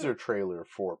teaser trailer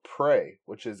for Prey,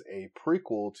 which is a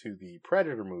prequel to the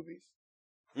Predator movies.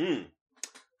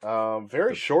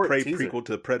 Very short Prey teaser. prequel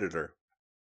to Predator.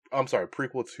 I'm sorry,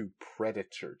 prequel to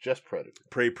Predator. Just Predator.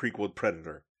 Prey prequel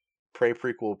Predator. Prey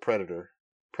prequel Predator.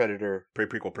 Predator. Prey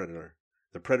prequel Predator.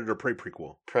 The Predator Prey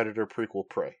prequel. Predator prequel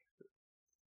Prey.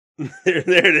 there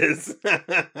it is.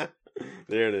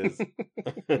 There it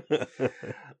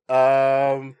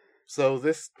is. So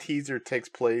this teaser takes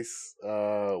place,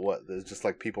 there's just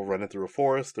like people running through a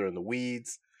forest, they're in the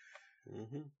weeds.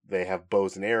 Mm-hmm. They have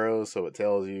bows and arrows, so it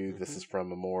tells you this is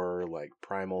from a more like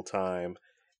primal time.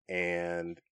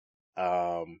 And,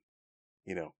 you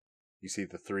see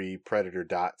the 3 predator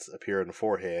dots appear in the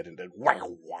forehead and then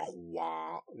wow, wow,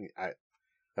 wow.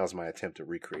 That was my attempt to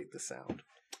recreate the sound.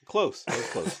 Close. That was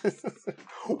close.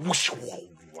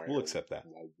 We'll accept that.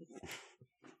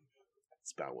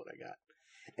 That's about what I got.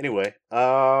 Anyway,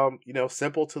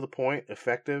 simple to the point,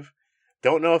 effective.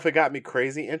 Don't know if it got me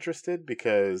crazy interested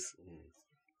because,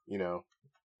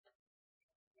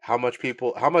 how much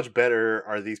better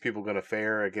are these people going to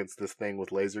fare against this thing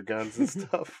with laser guns and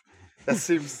stuff? That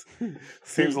seems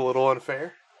a little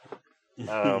unfair.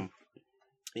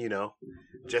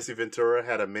 Jesse Ventura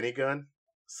had a minigun,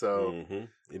 so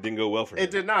it didn't go well for him.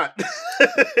 It did not.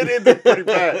 It ended pretty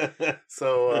bad.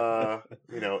 So,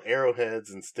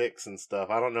 arrowheads and sticks and stuff.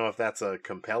 I don't know if that's a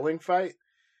compelling fight,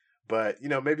 but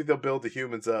maybe they'll build the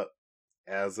humans up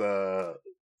as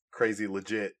crazy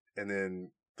legit, and then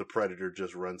the predator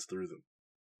just runs through them.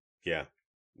 Yeah.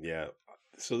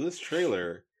 So this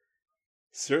trailer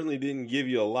certainly didn't give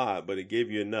you a lot, but it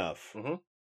gave you enough.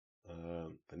 I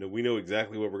know we know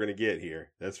exactly what we're going to get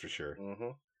here. That's for sure.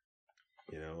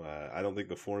 I don't think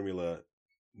the formula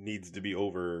needs to be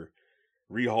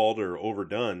rehauled or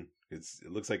overdone. It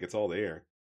looks like it's all there.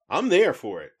 I'm there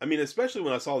for it. I mean, especially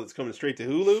when I saw it's coming straight to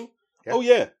Hulu. Yeah. Oh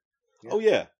yeah. Oh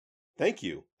yeah. Thank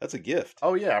you. That's a gift.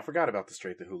 Oh yeah, I forgot about the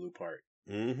straight to Hulu part.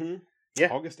 Yeah.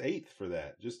 August 8th for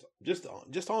that. Just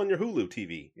on your Hulu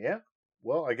TV. Yeah.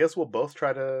 Well, I guess we'll both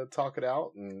try to talk it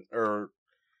out, or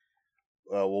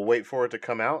we'll wait for it to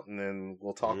come out, and then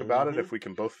we'll talk about it if we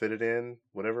can both fit it in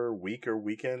whatever week or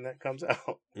weekend that comes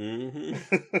out.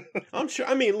 I'm sure.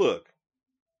 I mean, look,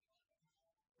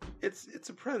 it's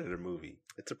a Predator movie.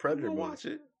 It's a Predator movie. Watch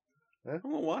it. Huh?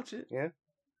 I'm gonna watch it. Yeah,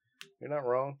 you're not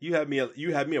wrong. You had me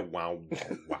a wow.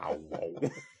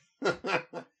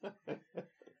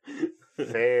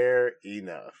 Fair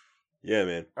enough. Yeah,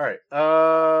 man. All right.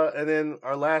 And then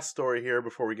our last story here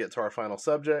before we get to our final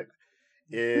subject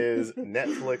is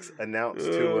Netflix announced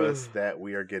to us that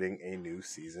we are getting a new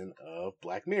season of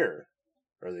Black Mirror.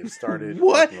 Or they've started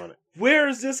working on it. Where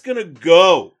is this going to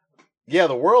go? Yeah,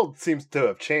 the world seems to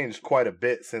have changed quite a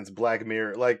bit since Black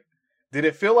Mirror. Like, did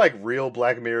it feel like real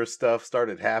Black Mirror stuff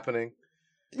started happening?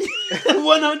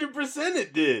 100%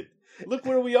 it did. Look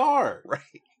where we are.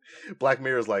 Right. Black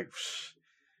Mirror's like,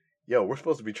 yo, we're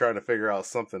supposed to be trying to figure out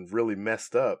something really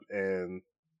messed up, and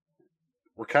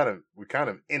we're kind of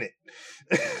in it.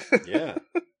 Yeah.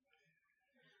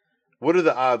 What are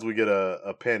the odds we get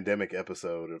a pandemic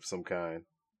episode of some kind?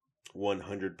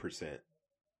 100%.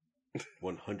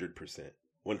 100%.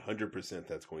 100%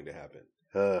 that's going to happen.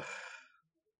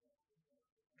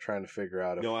 Trying to figure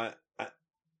out if... No, I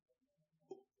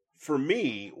for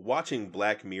me, watching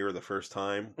Black Mirror the first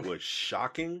time was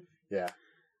shocking. Yeah.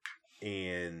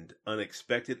 And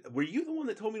unexpected. Were you the one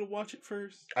that told me to watch it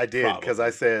first? I did, because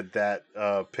I said that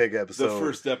pig episode... The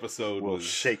first episode will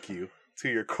shake you to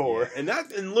your core. Yeah.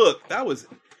 And look, that was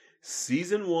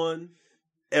season 1,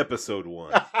 episode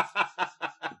 1.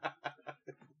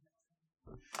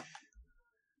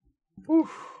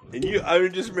 And I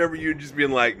just remember you just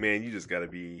being like, man, you just gotta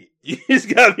be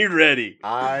ready.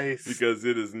 Because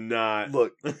it is not.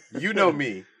 Look, you know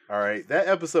me, all right? That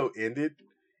episode ended,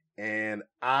 and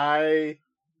I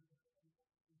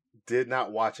did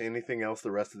not watch anything else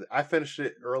the rest of it. I finished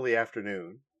it early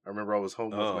afternoon. I remember I was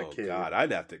home with my kid. Oh, God,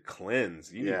 I'd have to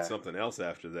cleanse. You need something else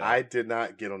after that. I did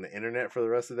not get on the internet for the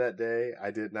rest of that day.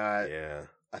 I did not. Yeah.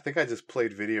 I think I just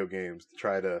played video games to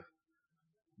try to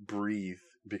breathe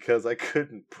because I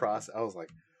couldn't process. I was like,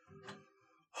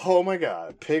 oh my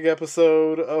God, pig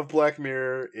episode of Black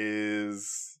Mirror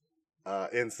is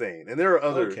insane. And there are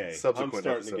other subsequent I'm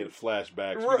starting episodes. to get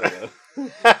flashbacks.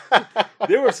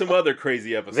 There were some other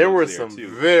crazy episodes. There were some too.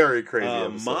 very crazy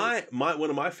episodes. One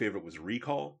of my favorite was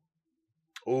Recall.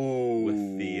 Ooh,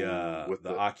 with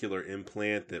the ocular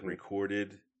implant that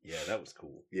recorded. Yeah, that was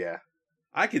cool. Yeah,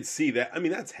 I could see that. I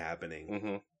mean, that's happening.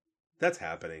 Mm-hmm. That's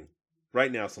happening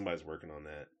right now. Somebody's working on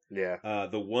that. Yeah.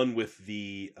 The one with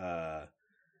the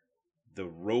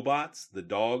robots, the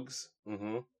dogs.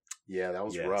 Mm-hmm. Yeah, that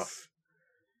was rough.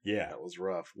 Yeah, that was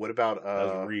rough. What about that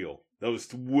was real? That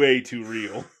was way too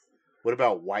real. What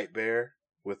about White Bear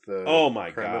with the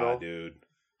criminal? God, dude,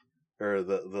 or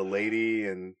the lady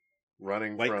and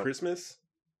running White Christmas?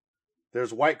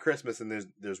 There's White Christmas and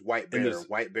there's White Bear.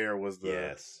 White Bear was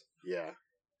the yeah.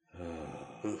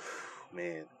 Oof,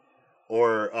 man.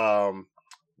 Or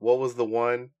what was the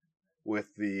one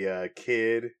with the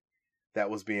kid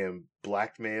that was being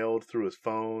blackmailed through his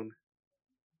phone?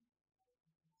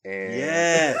 And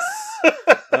yes.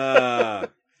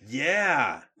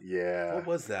 Yeah. What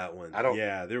was that one?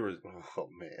 Yeah, there was. Oh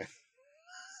man,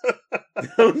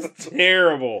 that was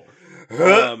terrible.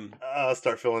 I'll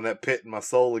start feeling that pit in my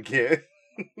soul again.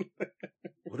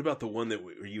 What about the one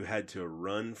where you had to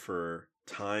run for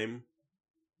time?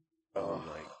 Oh,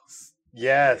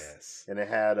 yes. And it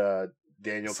had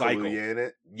Daniel Cycle. Kaluuya in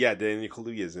it. Yeah, Daniel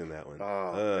Kaluuya's in that one.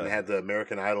 And it had the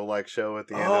American Idol like show at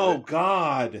the end. Oh of it.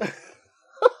 God.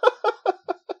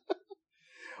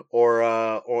 Or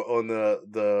on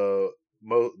the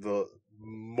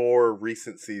more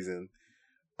recent season,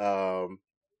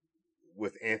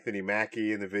 with Anthony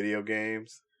Mackie in the video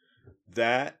games.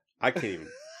 That I can't even.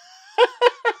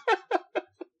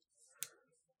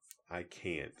 I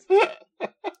can't.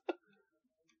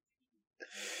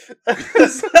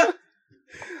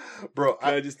 Bro,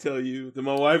 Can I just tell you that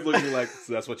my wife looked at me like,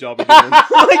 so that's what y'all be doing?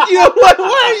 Like, you know what?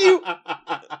 Why are you?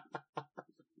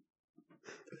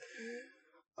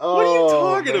 What are you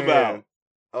talking about?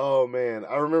 Oh man,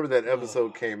 I remember that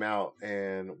episode came out,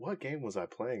 and what game was I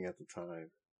playing at the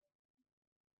time?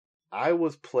 I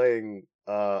was playing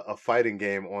a fighting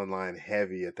game online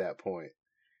heavy at that point,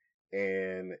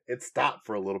 and it stopped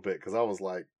for a little bit because I was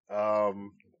like,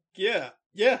 yeah,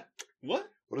 what?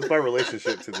 What is my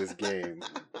relationship to this game?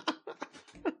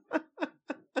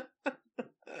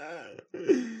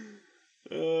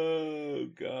 Oh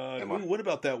God! What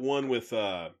about that one with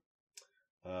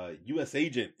U.S.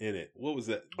 Agent in it? What was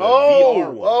that? The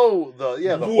VR one.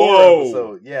 The horror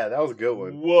episode. Yeah, that was a good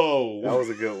one. Whoa, that was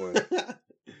a good one.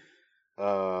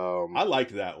 I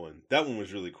liked that one. That one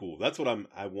was really cool. That's what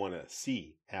I want to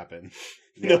see happen.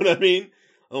 You know what I mean?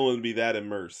 I don't want to be that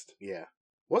immersed. Yeah.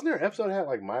 Wasn't there an episode that had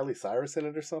like Miley Cyrus in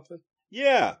it or something?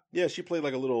 Yeah. She played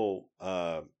like a little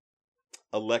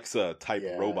Alexa type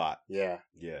robot. Yeah.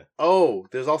 Oh,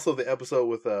 there's also the episode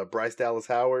with Bryce Dallas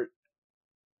Howard.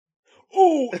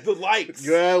 Oh, the lights.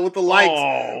 Yeah, with the lights.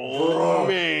 Oh,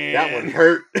 man. That one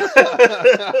hurt.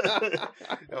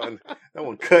 that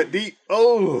one cut deep.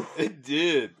 Oh, it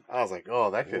did. I was like,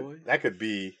 oh, that could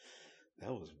be.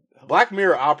 That was Black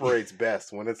Mirror operates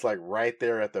best when it's like right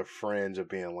there at the fringe of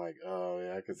being like, oh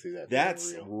yeah, I could see that.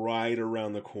 That's being real. right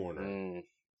around the corner. Mm.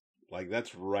 Like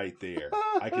that's right there.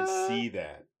 I could see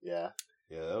that. Yeah.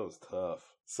 Yeah, that was tough.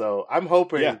 So I'm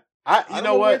hoping. Yeah. I don't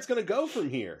know what where it's gonna go from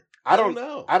here. I don't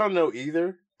know. I don't know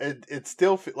either. It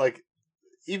still like,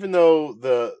 even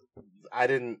though I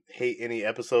didn't hate any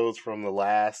episodes from the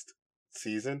last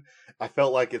season, I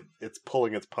felt like it's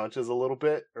pulling its punches a little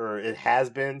bit, or it has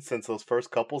been since those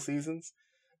first couple seasons,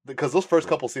 because those first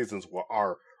couple seasons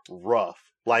are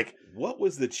rough. Like, what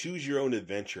was the Choose Your Own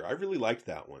Adventure? I really liked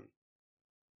that one.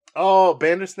 Oh,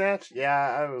 Bandersnatch? Yeah,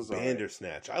 I was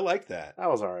Bandersnatch. Right. I liked that.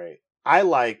 That was all right. I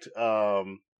liked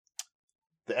the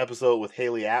episode with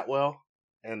Haley Atwell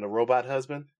and the robot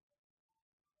husband.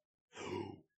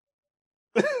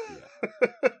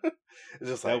 It's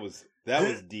just that was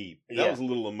deep. That Yeah. was a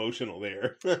little emotional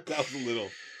there. That was a little,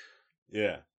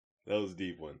 yeah, that was a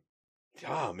deep one.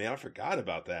 Oh man, I forgot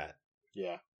about that.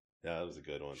 Yeah, that was a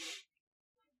good one.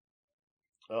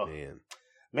 Oh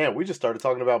man, we just started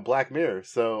talking about Black Mirror.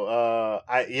 So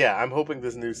I'm hoping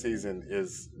this new season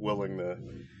is willing to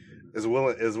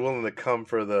come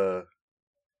for the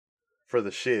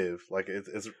shiv. Like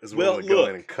it's willing to go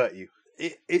in and cut you.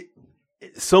 It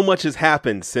so much has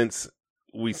happened since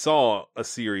we saw a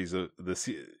series of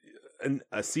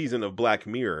a season of Black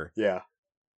Mirror. Yeah,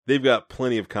 they've got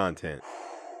plenty of content.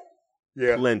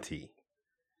 Yeah, plenty.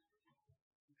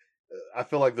 I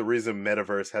feel like the reason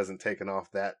Metaverse hasn't taken off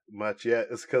that much yet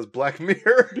is because Black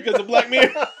Mirror. Because of Black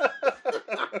Mirror.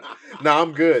 Nah,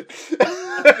 I'm good.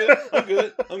 I'm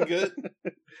good.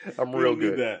 I'm real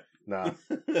good. That. Nah,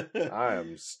 I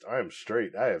am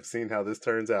straight. I have seen how this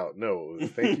turns out. No,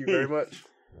 thank you very much.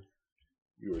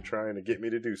 You were trying to get me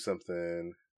to do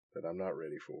something that I'm not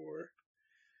ready for.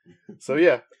 So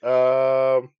yeah,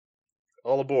 all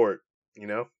aboard. You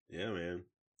know. Yeah, man.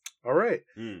 All right.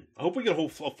 I hope we get a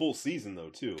full season though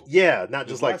too. Yeah, not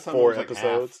just like 4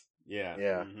 episodes. Yeah.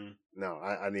 Mm-hmm. No,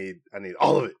 I need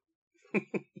all of it.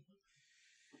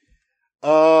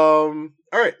 All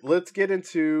right, let's get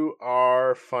into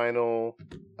our final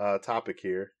topic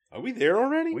here. Are we there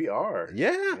already? We are.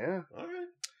 Yeah. Yeah. All right.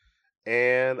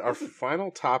 And our final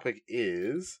topic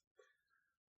is,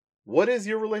 what is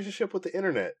your relationship with the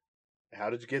internet?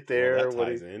 How did you get there? Well, that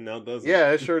ties in now, doesn't it?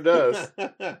 Yeah, it sure does.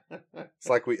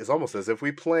 It's almost as if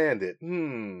we planned it.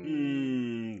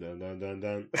 Dun, dun, dun,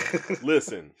 dun.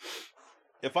 Listen,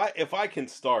 if I can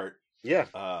start, yeah,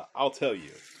 I'll tell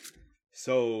you.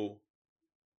 So,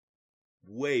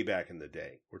 way back in the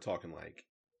day, we're talking like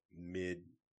mid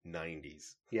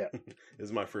 90s. Yeah, this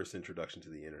is my first introduction to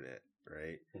the internet,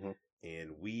 right? Mm-hmm.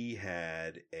 And we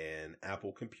had an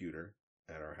Apple computer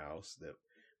at our house that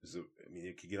was,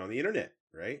 it could get on the internet,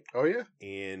 right? Oh yeah,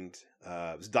 and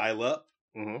it was dial up,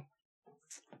 mm-hmm.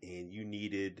 and you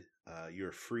needed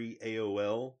your free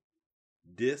AOL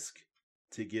disk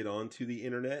to get onto the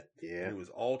internet. Yeah, and it was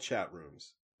all chat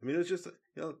rooms. I mean, it was just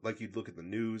like you'd look at the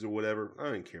news or whatever. I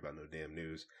didn't care about no damn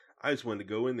news. I just wanted to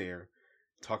go in there,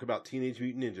 talk about Teenage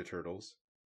Mutant Ninja Turtles,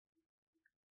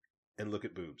 and look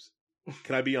at boobs.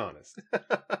 Can I be honest?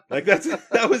 Like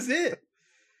that was it.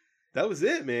 That was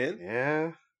it, man.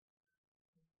 Yeah.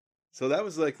 So that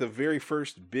was like the very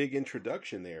first big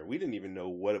introduction there. We didn't even know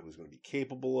what it was going to be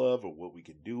capable of or what we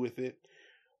could do with it.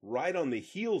 Right on the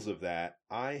heels of that,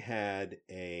 I had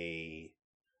I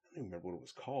don't remember what it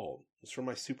was called. It was from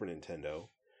my Super Nintendo,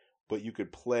 but you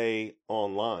could play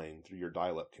online through your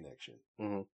dial-up connection.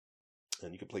 Mm-hmm.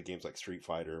 And you could play games like Street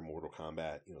Fighter, Mortal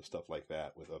Kombat, stuff like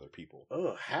that with other people.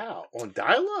 Oh, how? On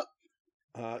dial-up?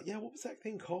 Yeah, what was that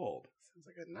thing called? Sounds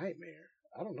like a nightmare.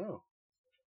 I don't know.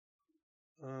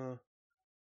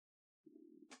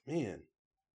 Man.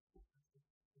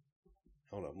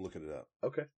 Hold on, I'm looking it up.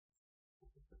 Okay.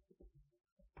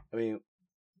 I mean,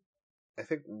 I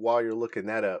think while you're looking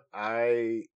that up,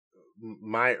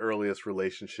 my earliest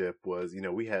relationship was,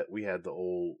 we had the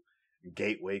old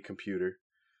gateway computer,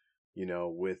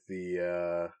 with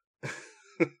the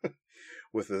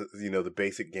with the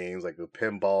basic games like the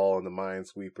pinball and the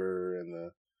Minesweeper and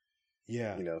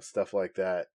the stuff like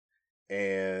that.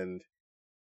 And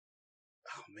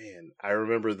oh man, I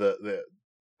remember the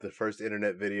first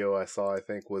internet video I saw, I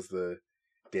think, was the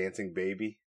dancing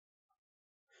baby.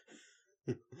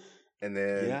 And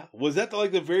then was that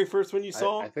the very first one you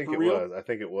saw? I think it was. I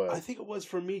think it was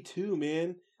for me too,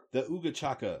 man. The Ooga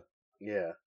Chaka.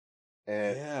 Yeah.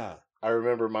 And I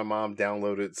remember my mom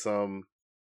downloaded some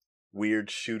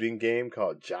weird shooting game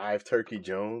called Jive Turkey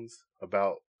Jones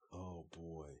about Oh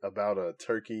boy. about a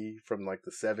turkey from like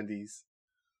the 70s,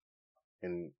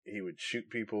 and he would shoot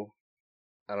people.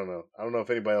 I don't know. I don't know if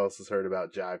anybody else has heard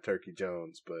about Jive Turkey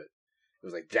Jones, but it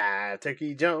was like Jive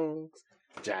Turkey Jones,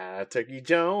 Jive Turkey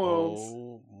Jones.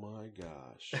 Oh my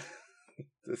gosh.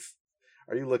 This,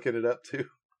 are you looking it up too?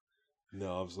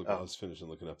 No, I was looking. I was finishing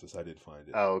looking up this. I did find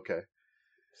it. Oh, okay.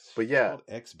 But It's yeah, called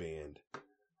X Band.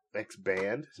 X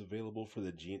Band. It's available for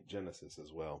the Genesis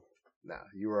as well. Nah,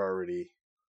 you were already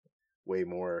way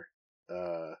more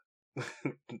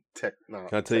tech. No,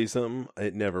 Can I tell you something?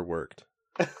 It never worked.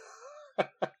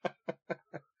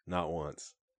 Not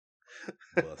once.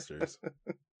 Busters.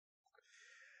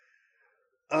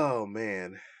 Oh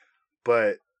man.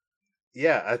 But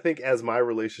yeah, I think as my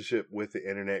relationship with the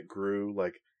internet grew,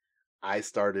 like I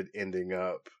started ending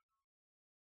up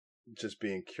just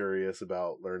being curious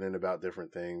about learning about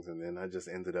different things, and then I just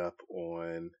ended up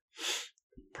on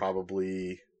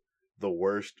probably the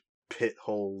worst pit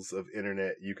holes of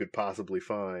internet you could possibly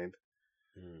find.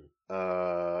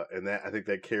 And that, I think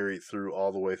that carried through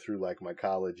all the way through like my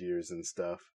college years and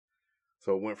stuff.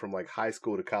 So it went from like high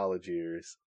school to college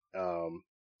years.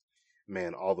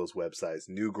 Man, all those websites,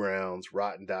 Newgrounds,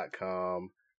 Rotten.com,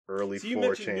 early 4chan. So you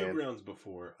mentioned Newgrounds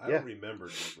before. I don't remember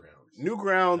Newgrounds.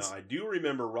 Newgrounds. Now, I do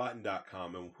remember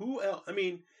Rotten.com. And who else? I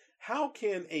mean, how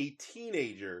can a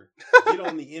teenager get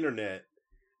on the internet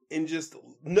and just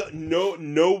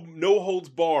no holds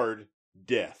barred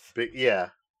death? But yeah.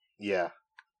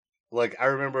 Like I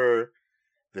remember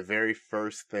the very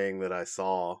first thing that I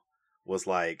saw was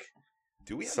like,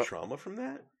 do we have trauma from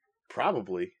that?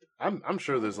 Probably. I'm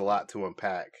sure there's a lot to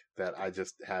unpack that I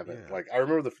just haven't. Yeah. Like I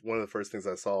remember one of the first things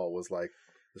I saw was like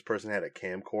this person had a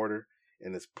camcorder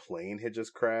and this plane had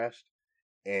just crashed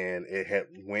and it had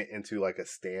went into like a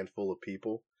stand full of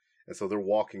people. And so they're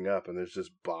walking up and there's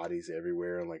just bodies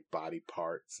everywhere and like body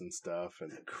parts and stuff.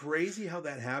 And crazy how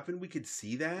that happened. We could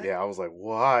see that. Yeah, I was like,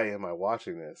 why am I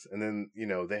watching this? And then,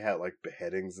 they had like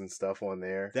beheadings and stuff on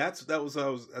there. That's what I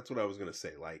was gonna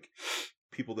say. Like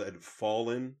people that had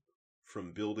fallen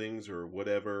from buildings or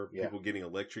whatever, people getting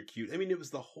electrocuted. I mean, it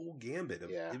was the whole gambit.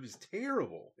 It was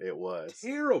terrible. It was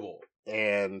terrible.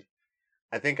 And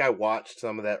I think I watched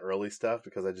some of that early stuff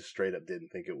because I just straight up didn't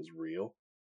think it was real.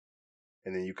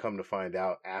 And then you come to find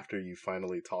out after you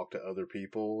finally talk to other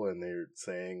people and they're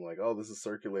saying like, oh, this is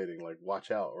circulating, like watch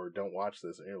out or don't watch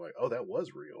this. And you're like, oh, that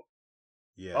was real.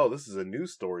 Yeah. Oh, this is a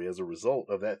news story as a result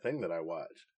of that thing that I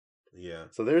watched. Yeah.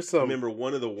 So there's some... I remember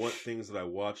one of the things that I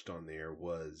watched on there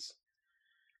was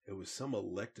it was some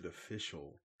elected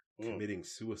official committing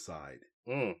suicide,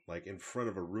 like in front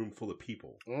of a room full of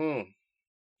people. Yeah,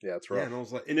 it's rough. Yeah, and I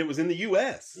was like, and it was in the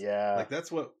U.S. Yeah. Like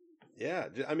that's what, yeah,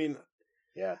 I mean...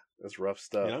 Yeah, that's rough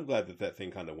stuff. Yeah, I'm glad that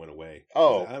thing kind of went away.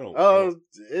 Oh,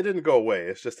 it didn't go away.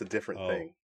 It's just a different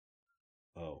thing.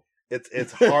 Oh.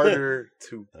 It's harder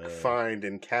to find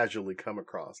and casually come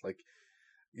across. Like,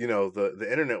 the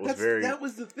internet was that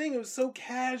was the thing. It was so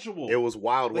casual. It was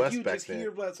Wild West back then. You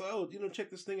just hear,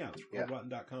 check this thing out. It's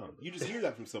Rotten.com. You just hear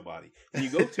that from somebody. And you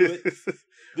go to it.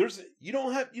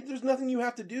 There's nothing you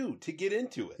have to do to get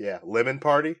into it. Yeah. Lemon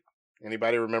Party.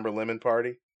 Anybody remember Lemon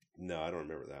Party? No, I don't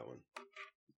remember that one.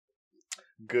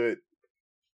 Good.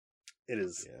 It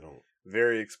is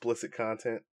very explicit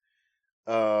content.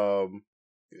 If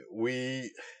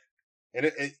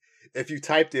you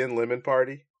typed in Lemon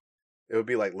Party, it would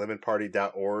be like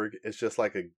lemonparty.org. It's just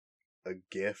like a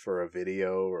GIF or a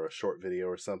video or a short video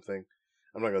or something.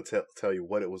 I'm not going to tell you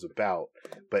what it was about,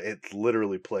 but it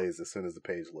literally plays as soon as the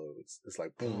page loads. It's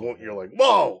like, you're like,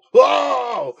 whoa,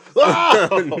 whoa,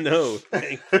 whoa! No,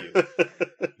 thank you.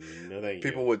 No, thank you.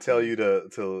 People would tell you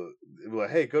to be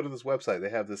like, hey, go to this website. They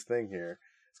have this thing here.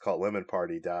 It's called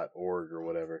lemonparty.org or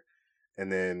whatever.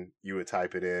 And then you would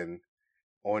type it in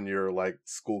on your like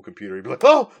school computer. You'd be like,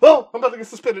 oh, I'm about to get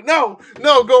suspended. No,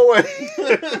 go away.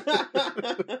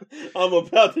 I'm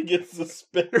about to get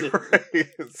suspended. Right.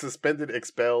 Suspended,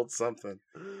 expelled, something.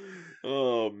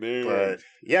 Oh man. But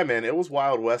yeah, man, it was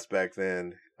Wild West back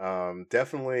then.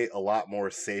 Definitely a lot more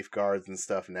safeguards and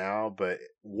stuff now. But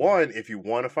one, if you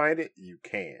want to find it, you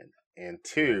can. And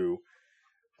two,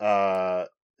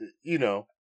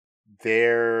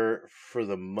 there for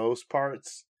the most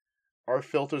parts are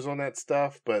filters on that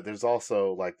stuff, but there's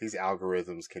also like these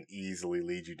algorithms can easily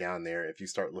lead you down there if you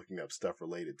start looking up stuff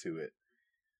related to it.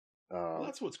 Well,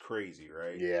 that's what's crazy,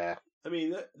 right? Yeah. I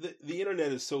mean, the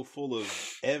internet is so full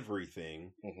of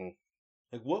everything. Mm-hmm.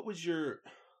 Like, what was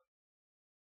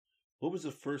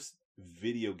the first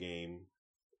video game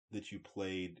that you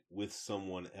played with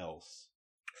someone else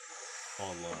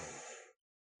online?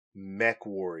 Mech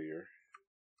Warrior.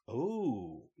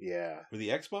 Oh, yeah. For the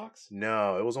Xbox?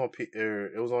 No, it was on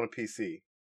it was on a PC.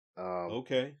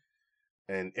 Okay.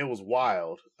 And it was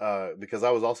wild because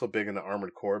I was also big into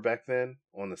Armored Core back then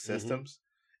on the systems,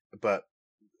 but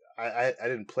I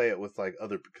didn't play it with like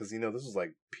other because this was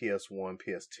like PS1,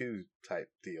 PS2 type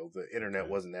deal. The internet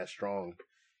wasn't that strong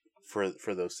for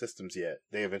those systems yet.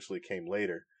 They eventually came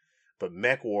later. But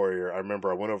Mech Warrior, I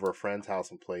remember I went over a friend's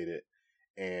house and played it,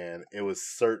 and it was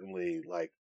certainly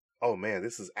like, oh man,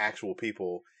 this is actual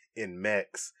people in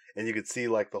mechs, and you could see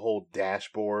like the whole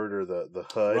dashboard or the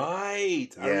HUD. Right.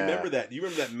 Yeah. I remember that. Do you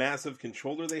remember that massive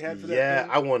controller they had for that Yeah,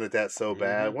 thing? I wanted that so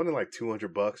bad. I wanted like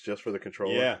 $200 just for the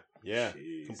controller. Yeah.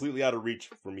 Jeez. Completely out of reach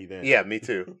for me then. Yeah, me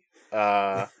too.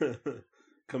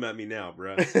 Come at me now,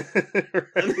 bruh.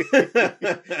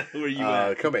 Where you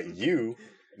at? Come at you.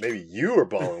 Maybe you were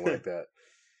balling like that.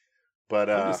 But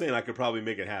I'm just saying I could probably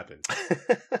make it happen.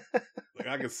 Like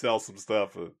I could sell some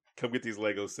stuff. Come get these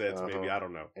Lego sets, maybe. I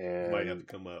don't know. And, might have to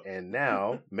come up. And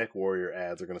now Mech Warrior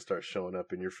ads are going to start showing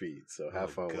up in your feed. So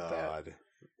have fun with that.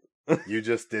 You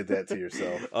just did that to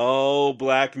yourself. Oh,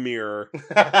 Black Mirror.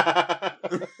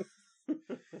 But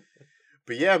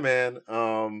yeah, man.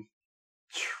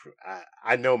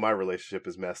 I know my relationship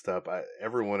is messed up.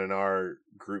 Everyone in our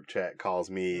group chat calls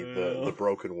me the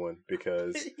broken one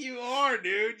because you are,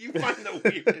 dude. You find the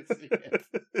weirdest shit.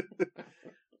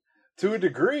 To a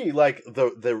degree, like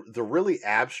the really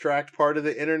abstract part of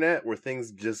the internet where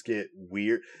things just get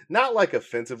weird, not like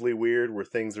offensively weird, where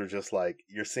things are just like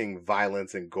you're seeing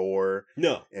violence and gore,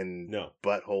 and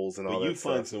buttholes and all that. But you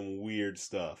find some weird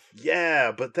stuff.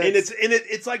 Yeah, but that's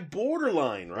it's like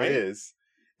borderline, right? It is.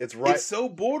 It's right. It's so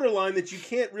borderline that you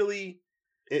can't really.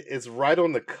 It's right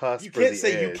on the cusp. You can't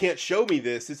say you can't show me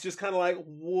this. It's just kind of like,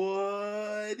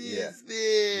 what is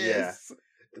this? Yeah.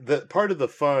 The part of the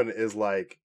fun is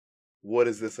like, what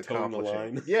is this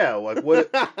accomplishing? Yeah, like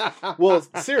what? Well,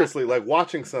 seriously, like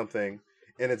watching something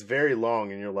and it's very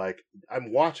long, and you're like,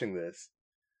 I'm watching this,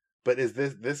 but is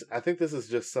this? I think this is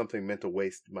just something meant to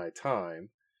waste my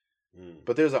time.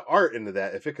 But there's an art into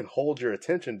that if it can hold your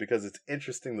attention because it's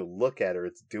interesting to look at or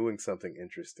it's doing something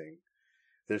interesting.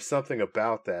 There's something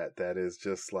about that is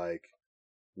just like,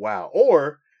 wow.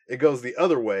 Or it goes the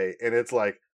other way and it's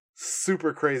like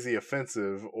super crazy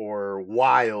offensive or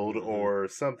wild or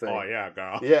something. Oh yeah,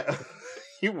 girl. Yeah.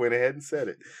 You went ahead and said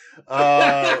it.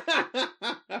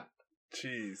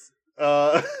 Jeez.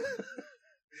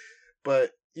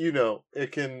 But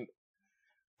it can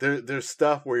there's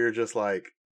stuff where you're just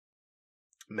like,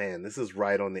 man, this is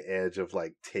right on the edge of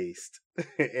like taste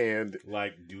and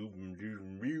like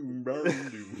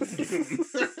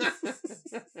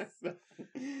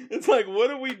it's like, what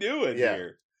are we doing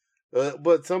here?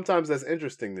 But sometimes that's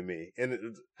interesting to me,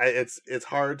 and it's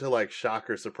hard to like shock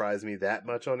or surprise me that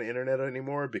much on the internet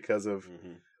anymore because of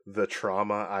the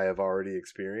trauma I have already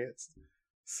experienced.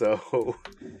 So,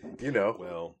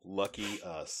 well, lucky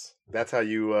us. That's how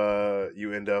you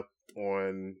end up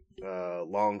on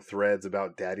long threads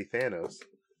about Daddy Thanos.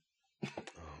 Oh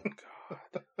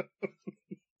God.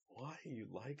 Why are you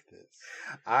like this?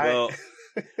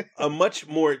 A much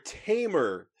more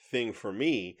tamer thing for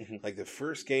me, like the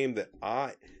first game that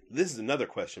this is another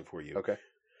question for you. Okay.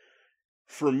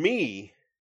 For me,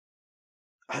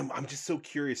 I'm just so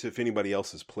curious if anybody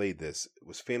else has played this. It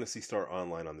was Phantasy Star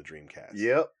Online on the Dreamcast.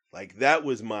 Yep. Like that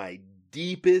was my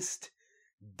deepest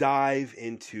dive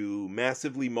into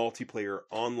massively multiplayer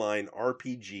online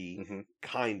RPG,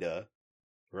 kinda,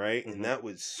 right? And that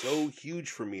was so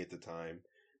huge for me at the time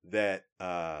that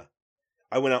I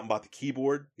went out and bought the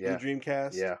keyboard for the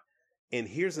Dreamcast. Yeah. And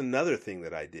here's another thing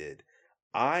that I did.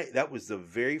 That was the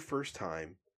very first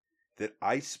time that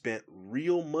I spent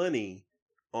real money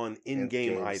on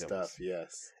in-game items. Stuff,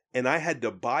 yes. And I had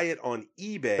to buy it on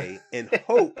eBay and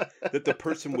hope that the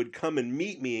person would come and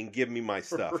meet me and give me my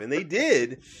stuff. And they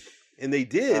did.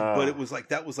 But it was like,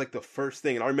 that was like the first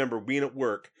thing. And I remember being at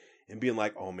work and being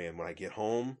like, oh man, when I get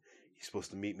home, he's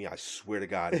supposed to meet me. I swear to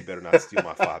God, he better not steal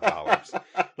my $5.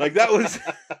 Like that was,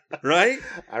 right?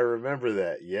 I remember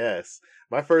that. Yes.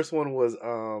 My first one was,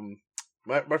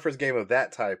 my first game of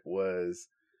that type was,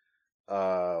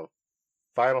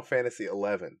 Final Fantasy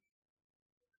 11.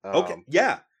 Okay.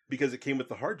 Yeah. Because it came with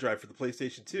the hard drive for the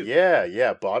PlayStation 2.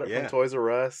 Yeah. Bought it from Toys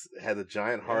R Us. Had a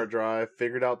giant hard drive.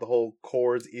 Figured out the whole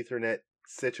cords Ethernet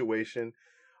situation.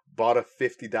 Bought a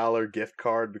 $50 gift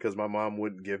card because my mom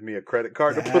wouldn't give me a credit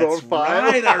card to put on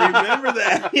file. Right, I remember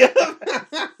that. Yeah.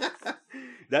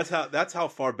 That's how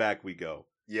far back we go.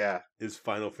 Yeah. is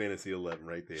Final Fantasy 11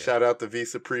 right there. Shout out to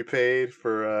Visa Prepaid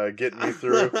for getting me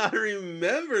through. I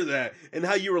remember that. And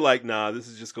how you were like, nah, this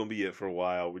is just going to be it for a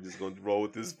while. We're just going to roll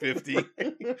with this 50.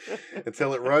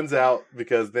 Until it runs out,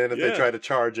 because then if they try to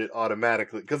charge it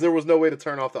automatically, because there was no way to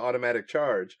turn off the automatic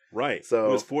charge. Right. So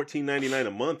it was $14.99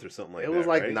 a month or something like that. It was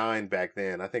like right? $9 back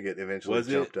then. I think it eventually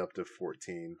jumped up to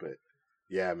 14. But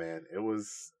yeah, man, it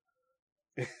was.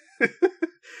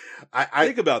 I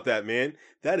think about that, man.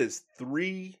 That is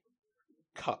 3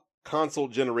 console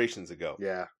generations ago.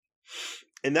 Yeah.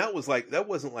 And that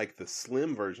wasn't like the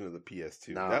slim version of the PS2.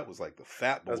 Nah. That was like the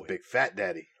fat boy. That's Big Fat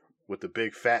Daddy with the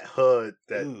big fat HUD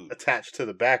that attached to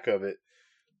the back of it.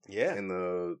 Yeah. And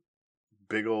the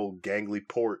big old gangly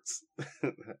ports.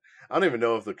 I don't even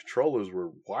know if the controllers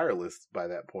were wireless by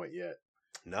that point yet.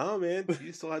 No, man.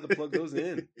 You still had to plug those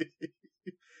in.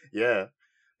 Yeah.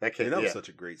 That was such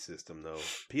a great system, though.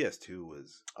 PS2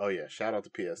 was... Oh, yeah. Shout out to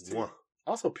PS2. Mwah.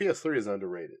 Also, PS3 is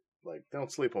underrated. Like,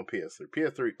 don't sleep on PS3.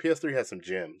 PS3 has some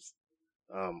gems.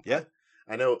 Yeah.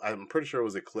 I know, I'm pretty sure it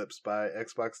was eclipsed by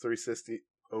Xbox 360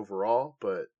 overall,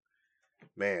 but,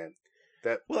 man,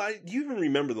 that... Well, do you even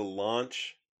remember the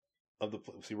launch of the...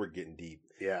 See, we're getting deep.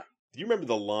 Yeah. Do you remember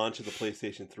the launch of the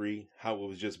PlayStation 3? How it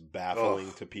was just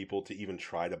baffling to people to even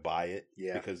try to buy it?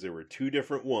 Yeah. Because there were 2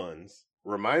 different ones.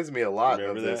 Reminds me a lot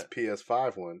of this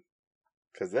PS5 one,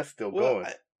 because that's still going.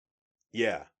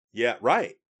 Yeah,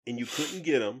 right. And you couldn't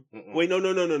get them. Wait, no.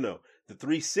 The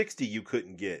 360 you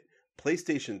couldn't get.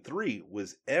 PlayStation 3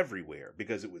 was everywhere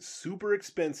because it was super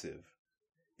expensive.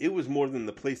 It was more than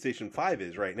the PlayStation 5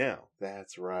 is right now.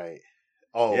 That's right.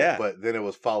 Oh, yeah. But then it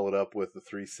was followed up with the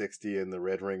 360 and the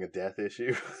Red Ring of Death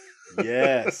issue.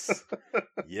 Yes.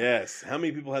 Yes. How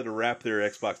many people had to wrap their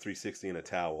Xbox 360 in a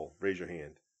towel? Raise your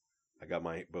hand. I got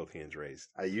my both hands raised.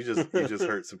 You just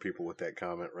hurt some people with that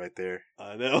comment right there.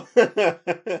 I know.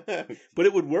 But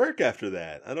it would work after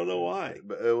that. I don't know why.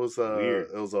 But it was weird.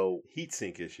 It was a heat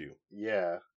sink issue.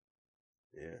 Yeah.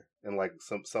 Yeah. And like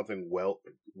something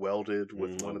welded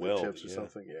with one of the chips or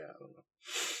something. Yeah, I don't know.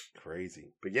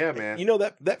 Crazy. But yeah, man. You know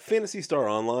that Phantasy Star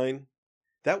Online,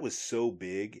 that was so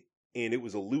big, and it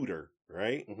was a looter,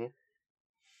 right? Mm-hmm.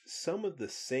 Some of the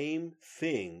same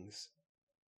things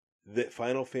that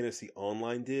Final Fantasy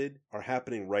Online did are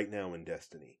happening right now in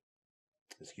Destiny.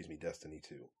 Excuse me, Destiny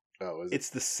 2. Oh, is it? It's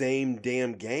the same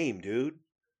damn game, dude.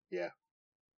 Yeah.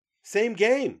 Same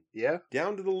game. Yeah.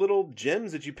 Down to the little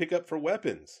gems that you pick up for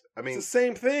weapons. I mean, it's the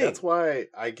same thing. That's why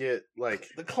I get like...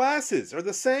 The classes are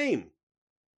the same.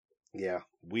 Yeah.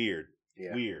 Weird.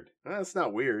 Yeah. Weird. It's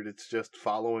not weird. It's just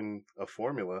following a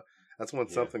formula. That's when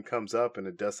something comes up and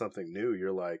it does something new.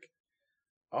 You're like,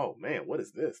 oh man, what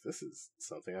is this? This is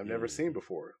something I've never seen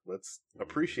before. Let's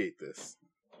appreciate this,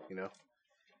 you know?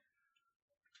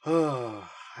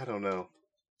 I don't know.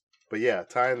 But yeah,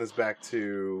 tying this back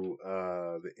to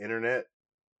the internet,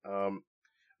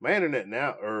 my internet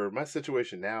now, or my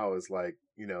situation now is like,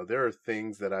 you know, there are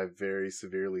things that I very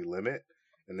severely limit,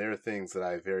 and there are things that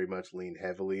I very much lean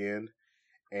heavily in.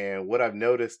 And what I've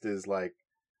noticed is like,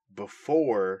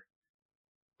 before,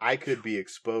 I could be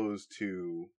exposed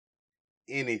to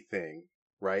anything,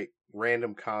 right?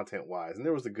 Random content wise. And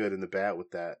there was the good and the bad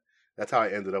with that. That's how I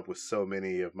ended up with so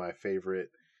many of my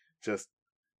favorite, just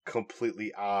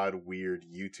completely odd, weird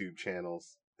YouTube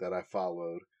channels that I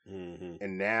followed. Mm-hmm.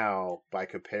 And now, by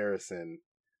comparison,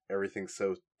 everything's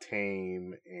so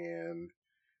tame and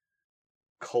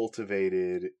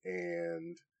cultivated,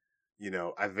 and, you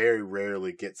know, I very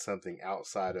rarely get something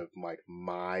outside of like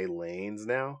my lanes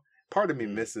now. Part of me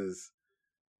misses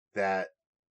that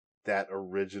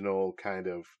original kind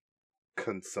of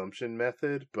consumption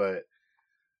method, but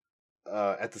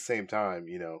at the same time,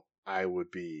 you know, I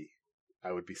would be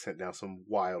sent down some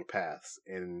wild paths,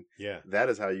 and that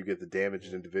is how you get the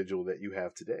damaged individual that you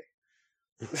have today.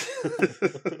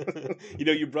 You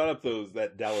know, you brought up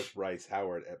that Dallas Bryce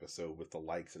Howard episode with the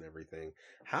likes and everything.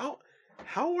 How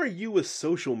are you with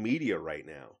social media right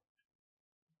now?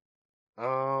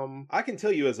 I can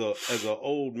tell you as a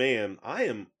old man, I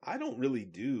don't really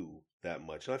do that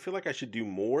much, and I feel like I should do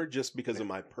more just because of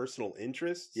my personal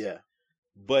interests. Yeah.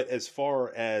 But as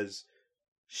far as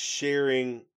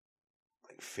sharing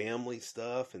like family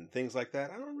stuff and things like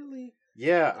that, I don't really.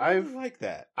 Yeah, I don't really like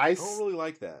that. I don't really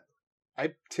like that.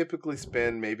 I typically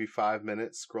spend maybe 5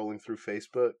 minutes scrolling through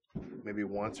Facebook, maybe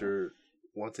once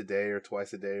a day or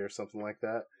twice a day or something like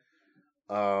that.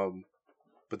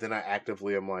 But then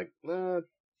I'm like,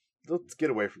 let's get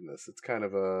away from this. It's kind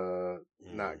of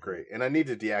not great. And I need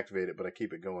to deactivate it, but I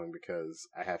keep it going because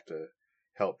I have to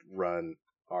help run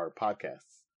our podcast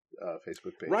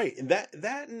Facebook page. Right. And that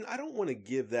and I don't want to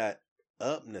give that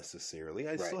up necessarily.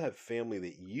 I still have family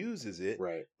that uses it.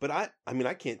 Right. But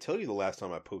I can't tell you the last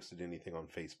time I posted anything on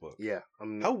Facebook. Yeah.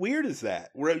 How weird is that?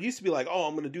 Where it used to be like, oh,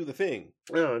 I'm going to do the thing.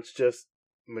 No, it's just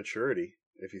maturity,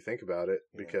 if you think about it.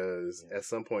 Because at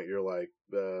some point you're like,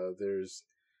 there's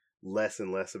less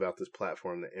and less about this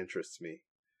platform that interests me.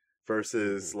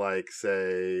 Versus, like,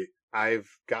 say,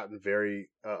 I've gotten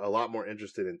a lot more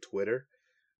interested in Twitter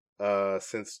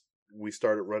since we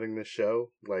started running this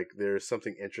show. Like, there's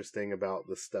something interesting about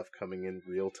the stuff coming in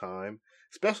real time,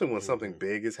 especially when something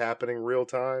big is happening real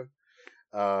time,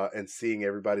 and seeing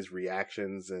everybody's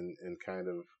reactions and kind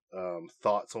of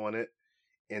thoughts on it.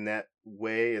 In that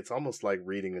way, it's almost like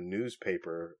reading a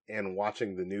newspaper and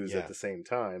watching the news at the same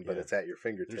time, but it's at your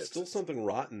fingertips. There's still something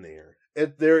rotten there.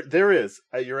 There is.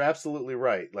 You're absolutely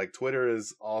right. Like, Twitter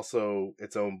is also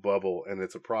its own bubble, and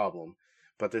it's a problem.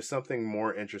 But there's something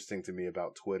more interesting to me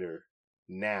about Twitter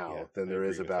now than there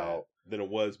is about than it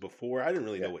was before. I didn't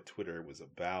really know what Twitter was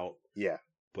about. Yeah,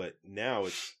 but now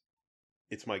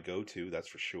it's my go-to. That's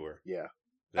for sure. Yeah,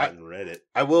 that and Reddit.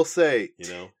 I will say,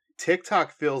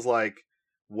 TikTok feels like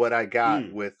what I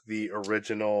got with the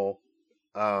original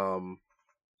YouTube,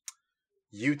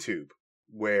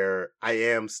 where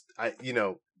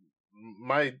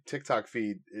my TikTok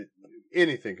feed,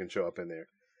 anything can show up in there.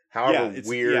 However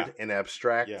weird and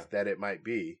abstract that it might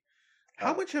be.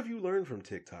 How much have you learned from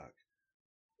TikTok?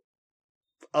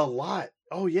 A lot.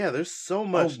 Oh yeah, there's so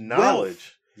much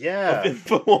knowledge. Yeah. Of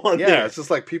info on there. It's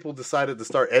just like people decided to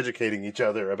start educating each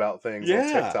other about things on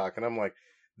TikTok, and I'm like,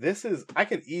 I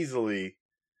can easily,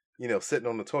 sitting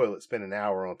on the toilet, spend an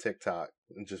hour on TikTok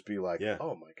and just be like,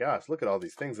 oh my gosh, look at all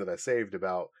these things that I saved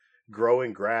about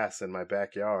growing grass in my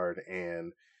backyard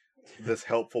and this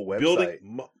helpful website.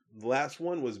 The last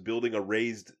one was building a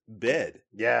raised bed.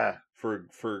 Yeah. For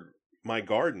my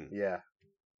garden. Yeah.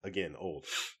 Again, old.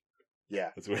 Yeah.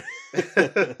 That's what.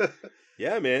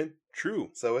 Yeah, man. True.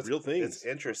 So it's real things. It's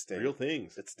interesting. Real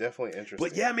things. It's definitely interesting.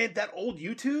 But yeah, man, that old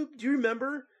YouTube, do you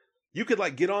remember? You could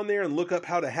get on there and look up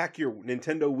how to hack your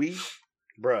Nintendo Wii.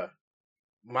 Bruh.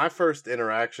 My first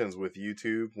interactions with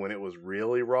YouTube when it was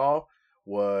really raw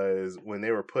was when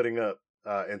they were putting up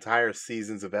entire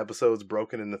seasons of episodes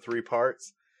broken into 3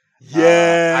 parts.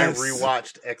 Yes. I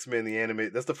rewatched X-Men the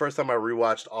Animated. That's the first time I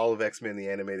rewatched all of X-Men the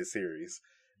Animated Series.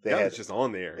 That was just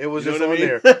on there. It was just on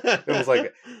there. It was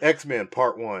like X-Men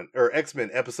Part 1, or X-Men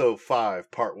Episode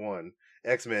 5 Part 1,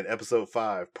 X-Men Episode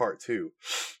 5 Part 2.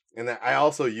 And I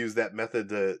also used that method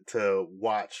to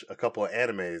watch a couple of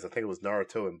animes. I think it was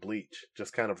Naruto and Bleach,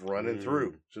 just kind of running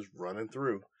through.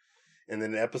 And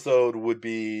then the episode would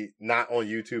be not on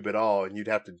YouTube at all, and you'd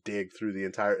have to dig through the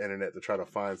entire internet to try to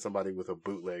find somebody with a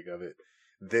bootleg of it.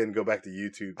 Then go back to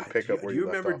YouTube to pick up where you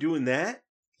left off. Do you remember doing that?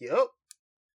 Yep.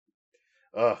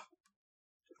 I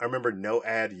remember no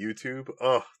ad YouTube.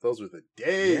 Those were the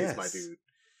days, my dude.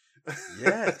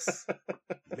 Yes.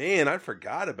 Man, I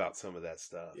forgot about some of that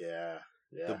stuff. Yeah.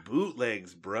 The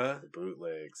bootlegs, bruh. The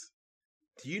bootlegs.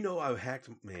 Do you know I hacked?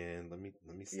 Man, let me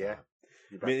stop. Yeah.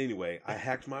 Anyway, I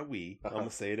hacked my Wii. I'm gonna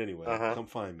say it anyway. Come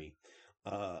find me.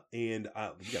 And you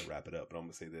gotta wrap it up, but I'm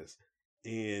gonna say this.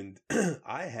 And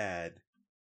I had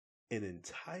an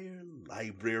entire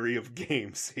library of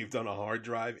games saved on a hard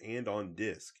drive and on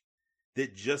disk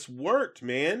that just worked,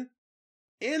 man.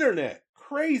 Internet.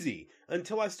 Crazy.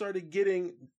 Until I started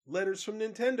getting letters from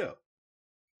Nintendo.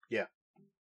 Yeah.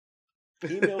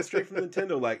 Email straight from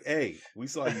Nintendo like, hey, we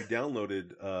saw you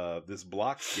downloaded this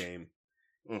Blocks game.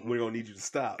 We're going to need you to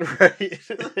stop. Right.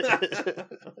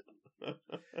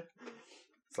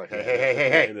 It's like,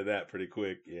 hey. Into that pretty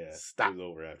quick. Yeah. Stop. It was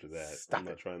over after that. Stop. I'm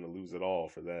not trying to lose it all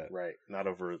for that. Right. Not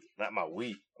my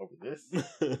Wii. Over this.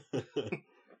 You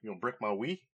gonna brick my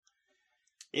Wii?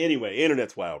 Anyway,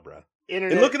 internet's wild, bro.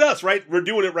 And look at us, right? We're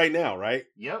doing it right now, right?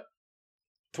 Yep.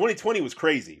 2020 was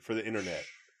crazy for the internet.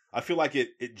 I feel like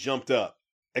it jumped up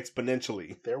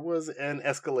exponentially. There was an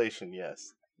escalation,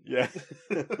 yes. Yeah.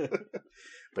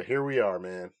 But here we are,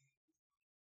 man.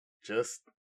 Just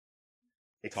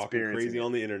talking crazy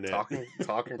on the internet.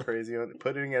 Talking crazy on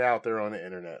putting it out there on the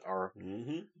internet. Our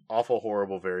awful,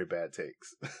 horrible, very bad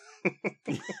takes.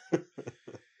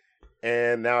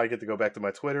 And now I get to go back to my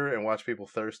Twitter and watch people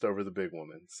thirst over the big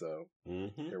woman. So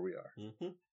here we are.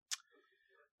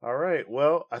 All right.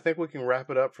 Well, I think we can wrap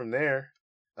it up from there.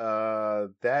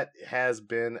 That has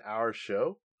been our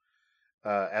show.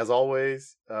 As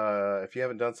always, if you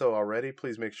haven't done so already,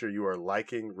 please make sure you are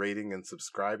liking, rating, and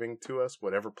subscribing to us,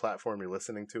 whatever platform you're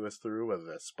listening to us through, whether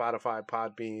that's Spotify,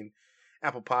 Podbean,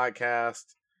 Apple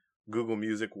Podcast, Google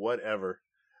Music, whatever.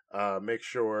 Make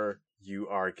sure you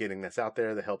are getting this out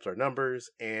there. That helps our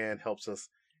numbers and helps us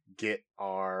get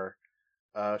our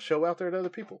show out there to other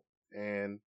people.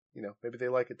 And, maybe they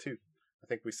like it too. I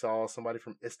think we saw somebody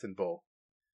from Istanbul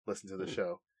listen to the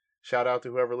show. Shout out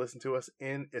to whoever listened to us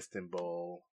in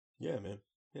Istanbul. Yeah, man.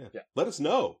 Yeah. Let us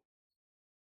know.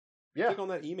 Yeah. Click on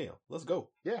that email. Let's go.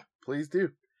 Yeah, please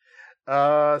do.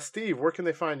 Steve, where can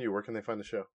they find you? Where can they find the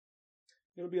show?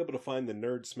 You're going to be able to find the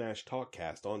Nerd Smash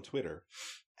Talkcast on Twitter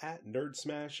at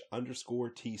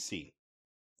nerdsmash_TC.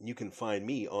 You can find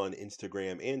me on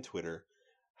Instagram and Twitter,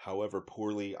 however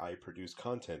poorly I produce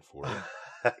content for it,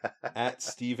 at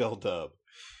Steve L. Dub.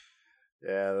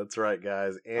 Yeah, that's right,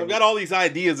 guys. I've got all these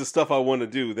ideas of stuff I want to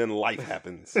do, then life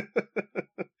happens.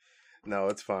 No,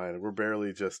 it's fine. We're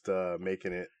barely just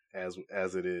making it as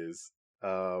it is.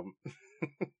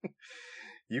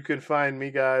 You can find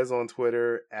me, guys, on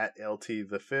Twitter at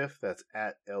LT5th. That's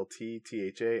at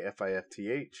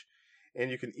LTTHAFIFTH.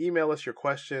 And you can email us your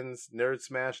questions,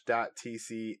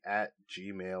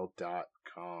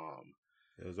 nerdsmash.tc@gmail.com.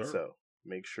 Yes, so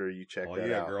make sure you check that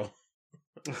yeah, out. Girl.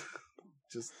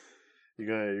 Just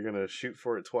you're gonna shoot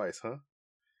for it twice, huh?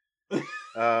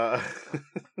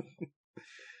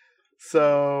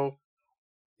 So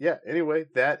yeah, anyway,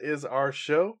 that is our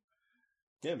show.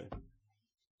 Yeah, man.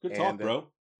 Good talk, bro.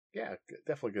 Yeah,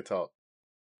 definitely good talk.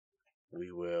 We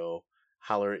will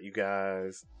holler at you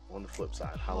guys on the flip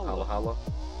side. Holla, holla, holla.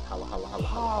 Holla, holla, holla,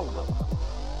 holla,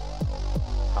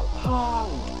 holla,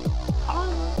 holla.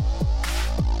 Holla.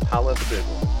 Holla at the big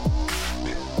one.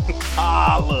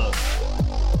 Holla.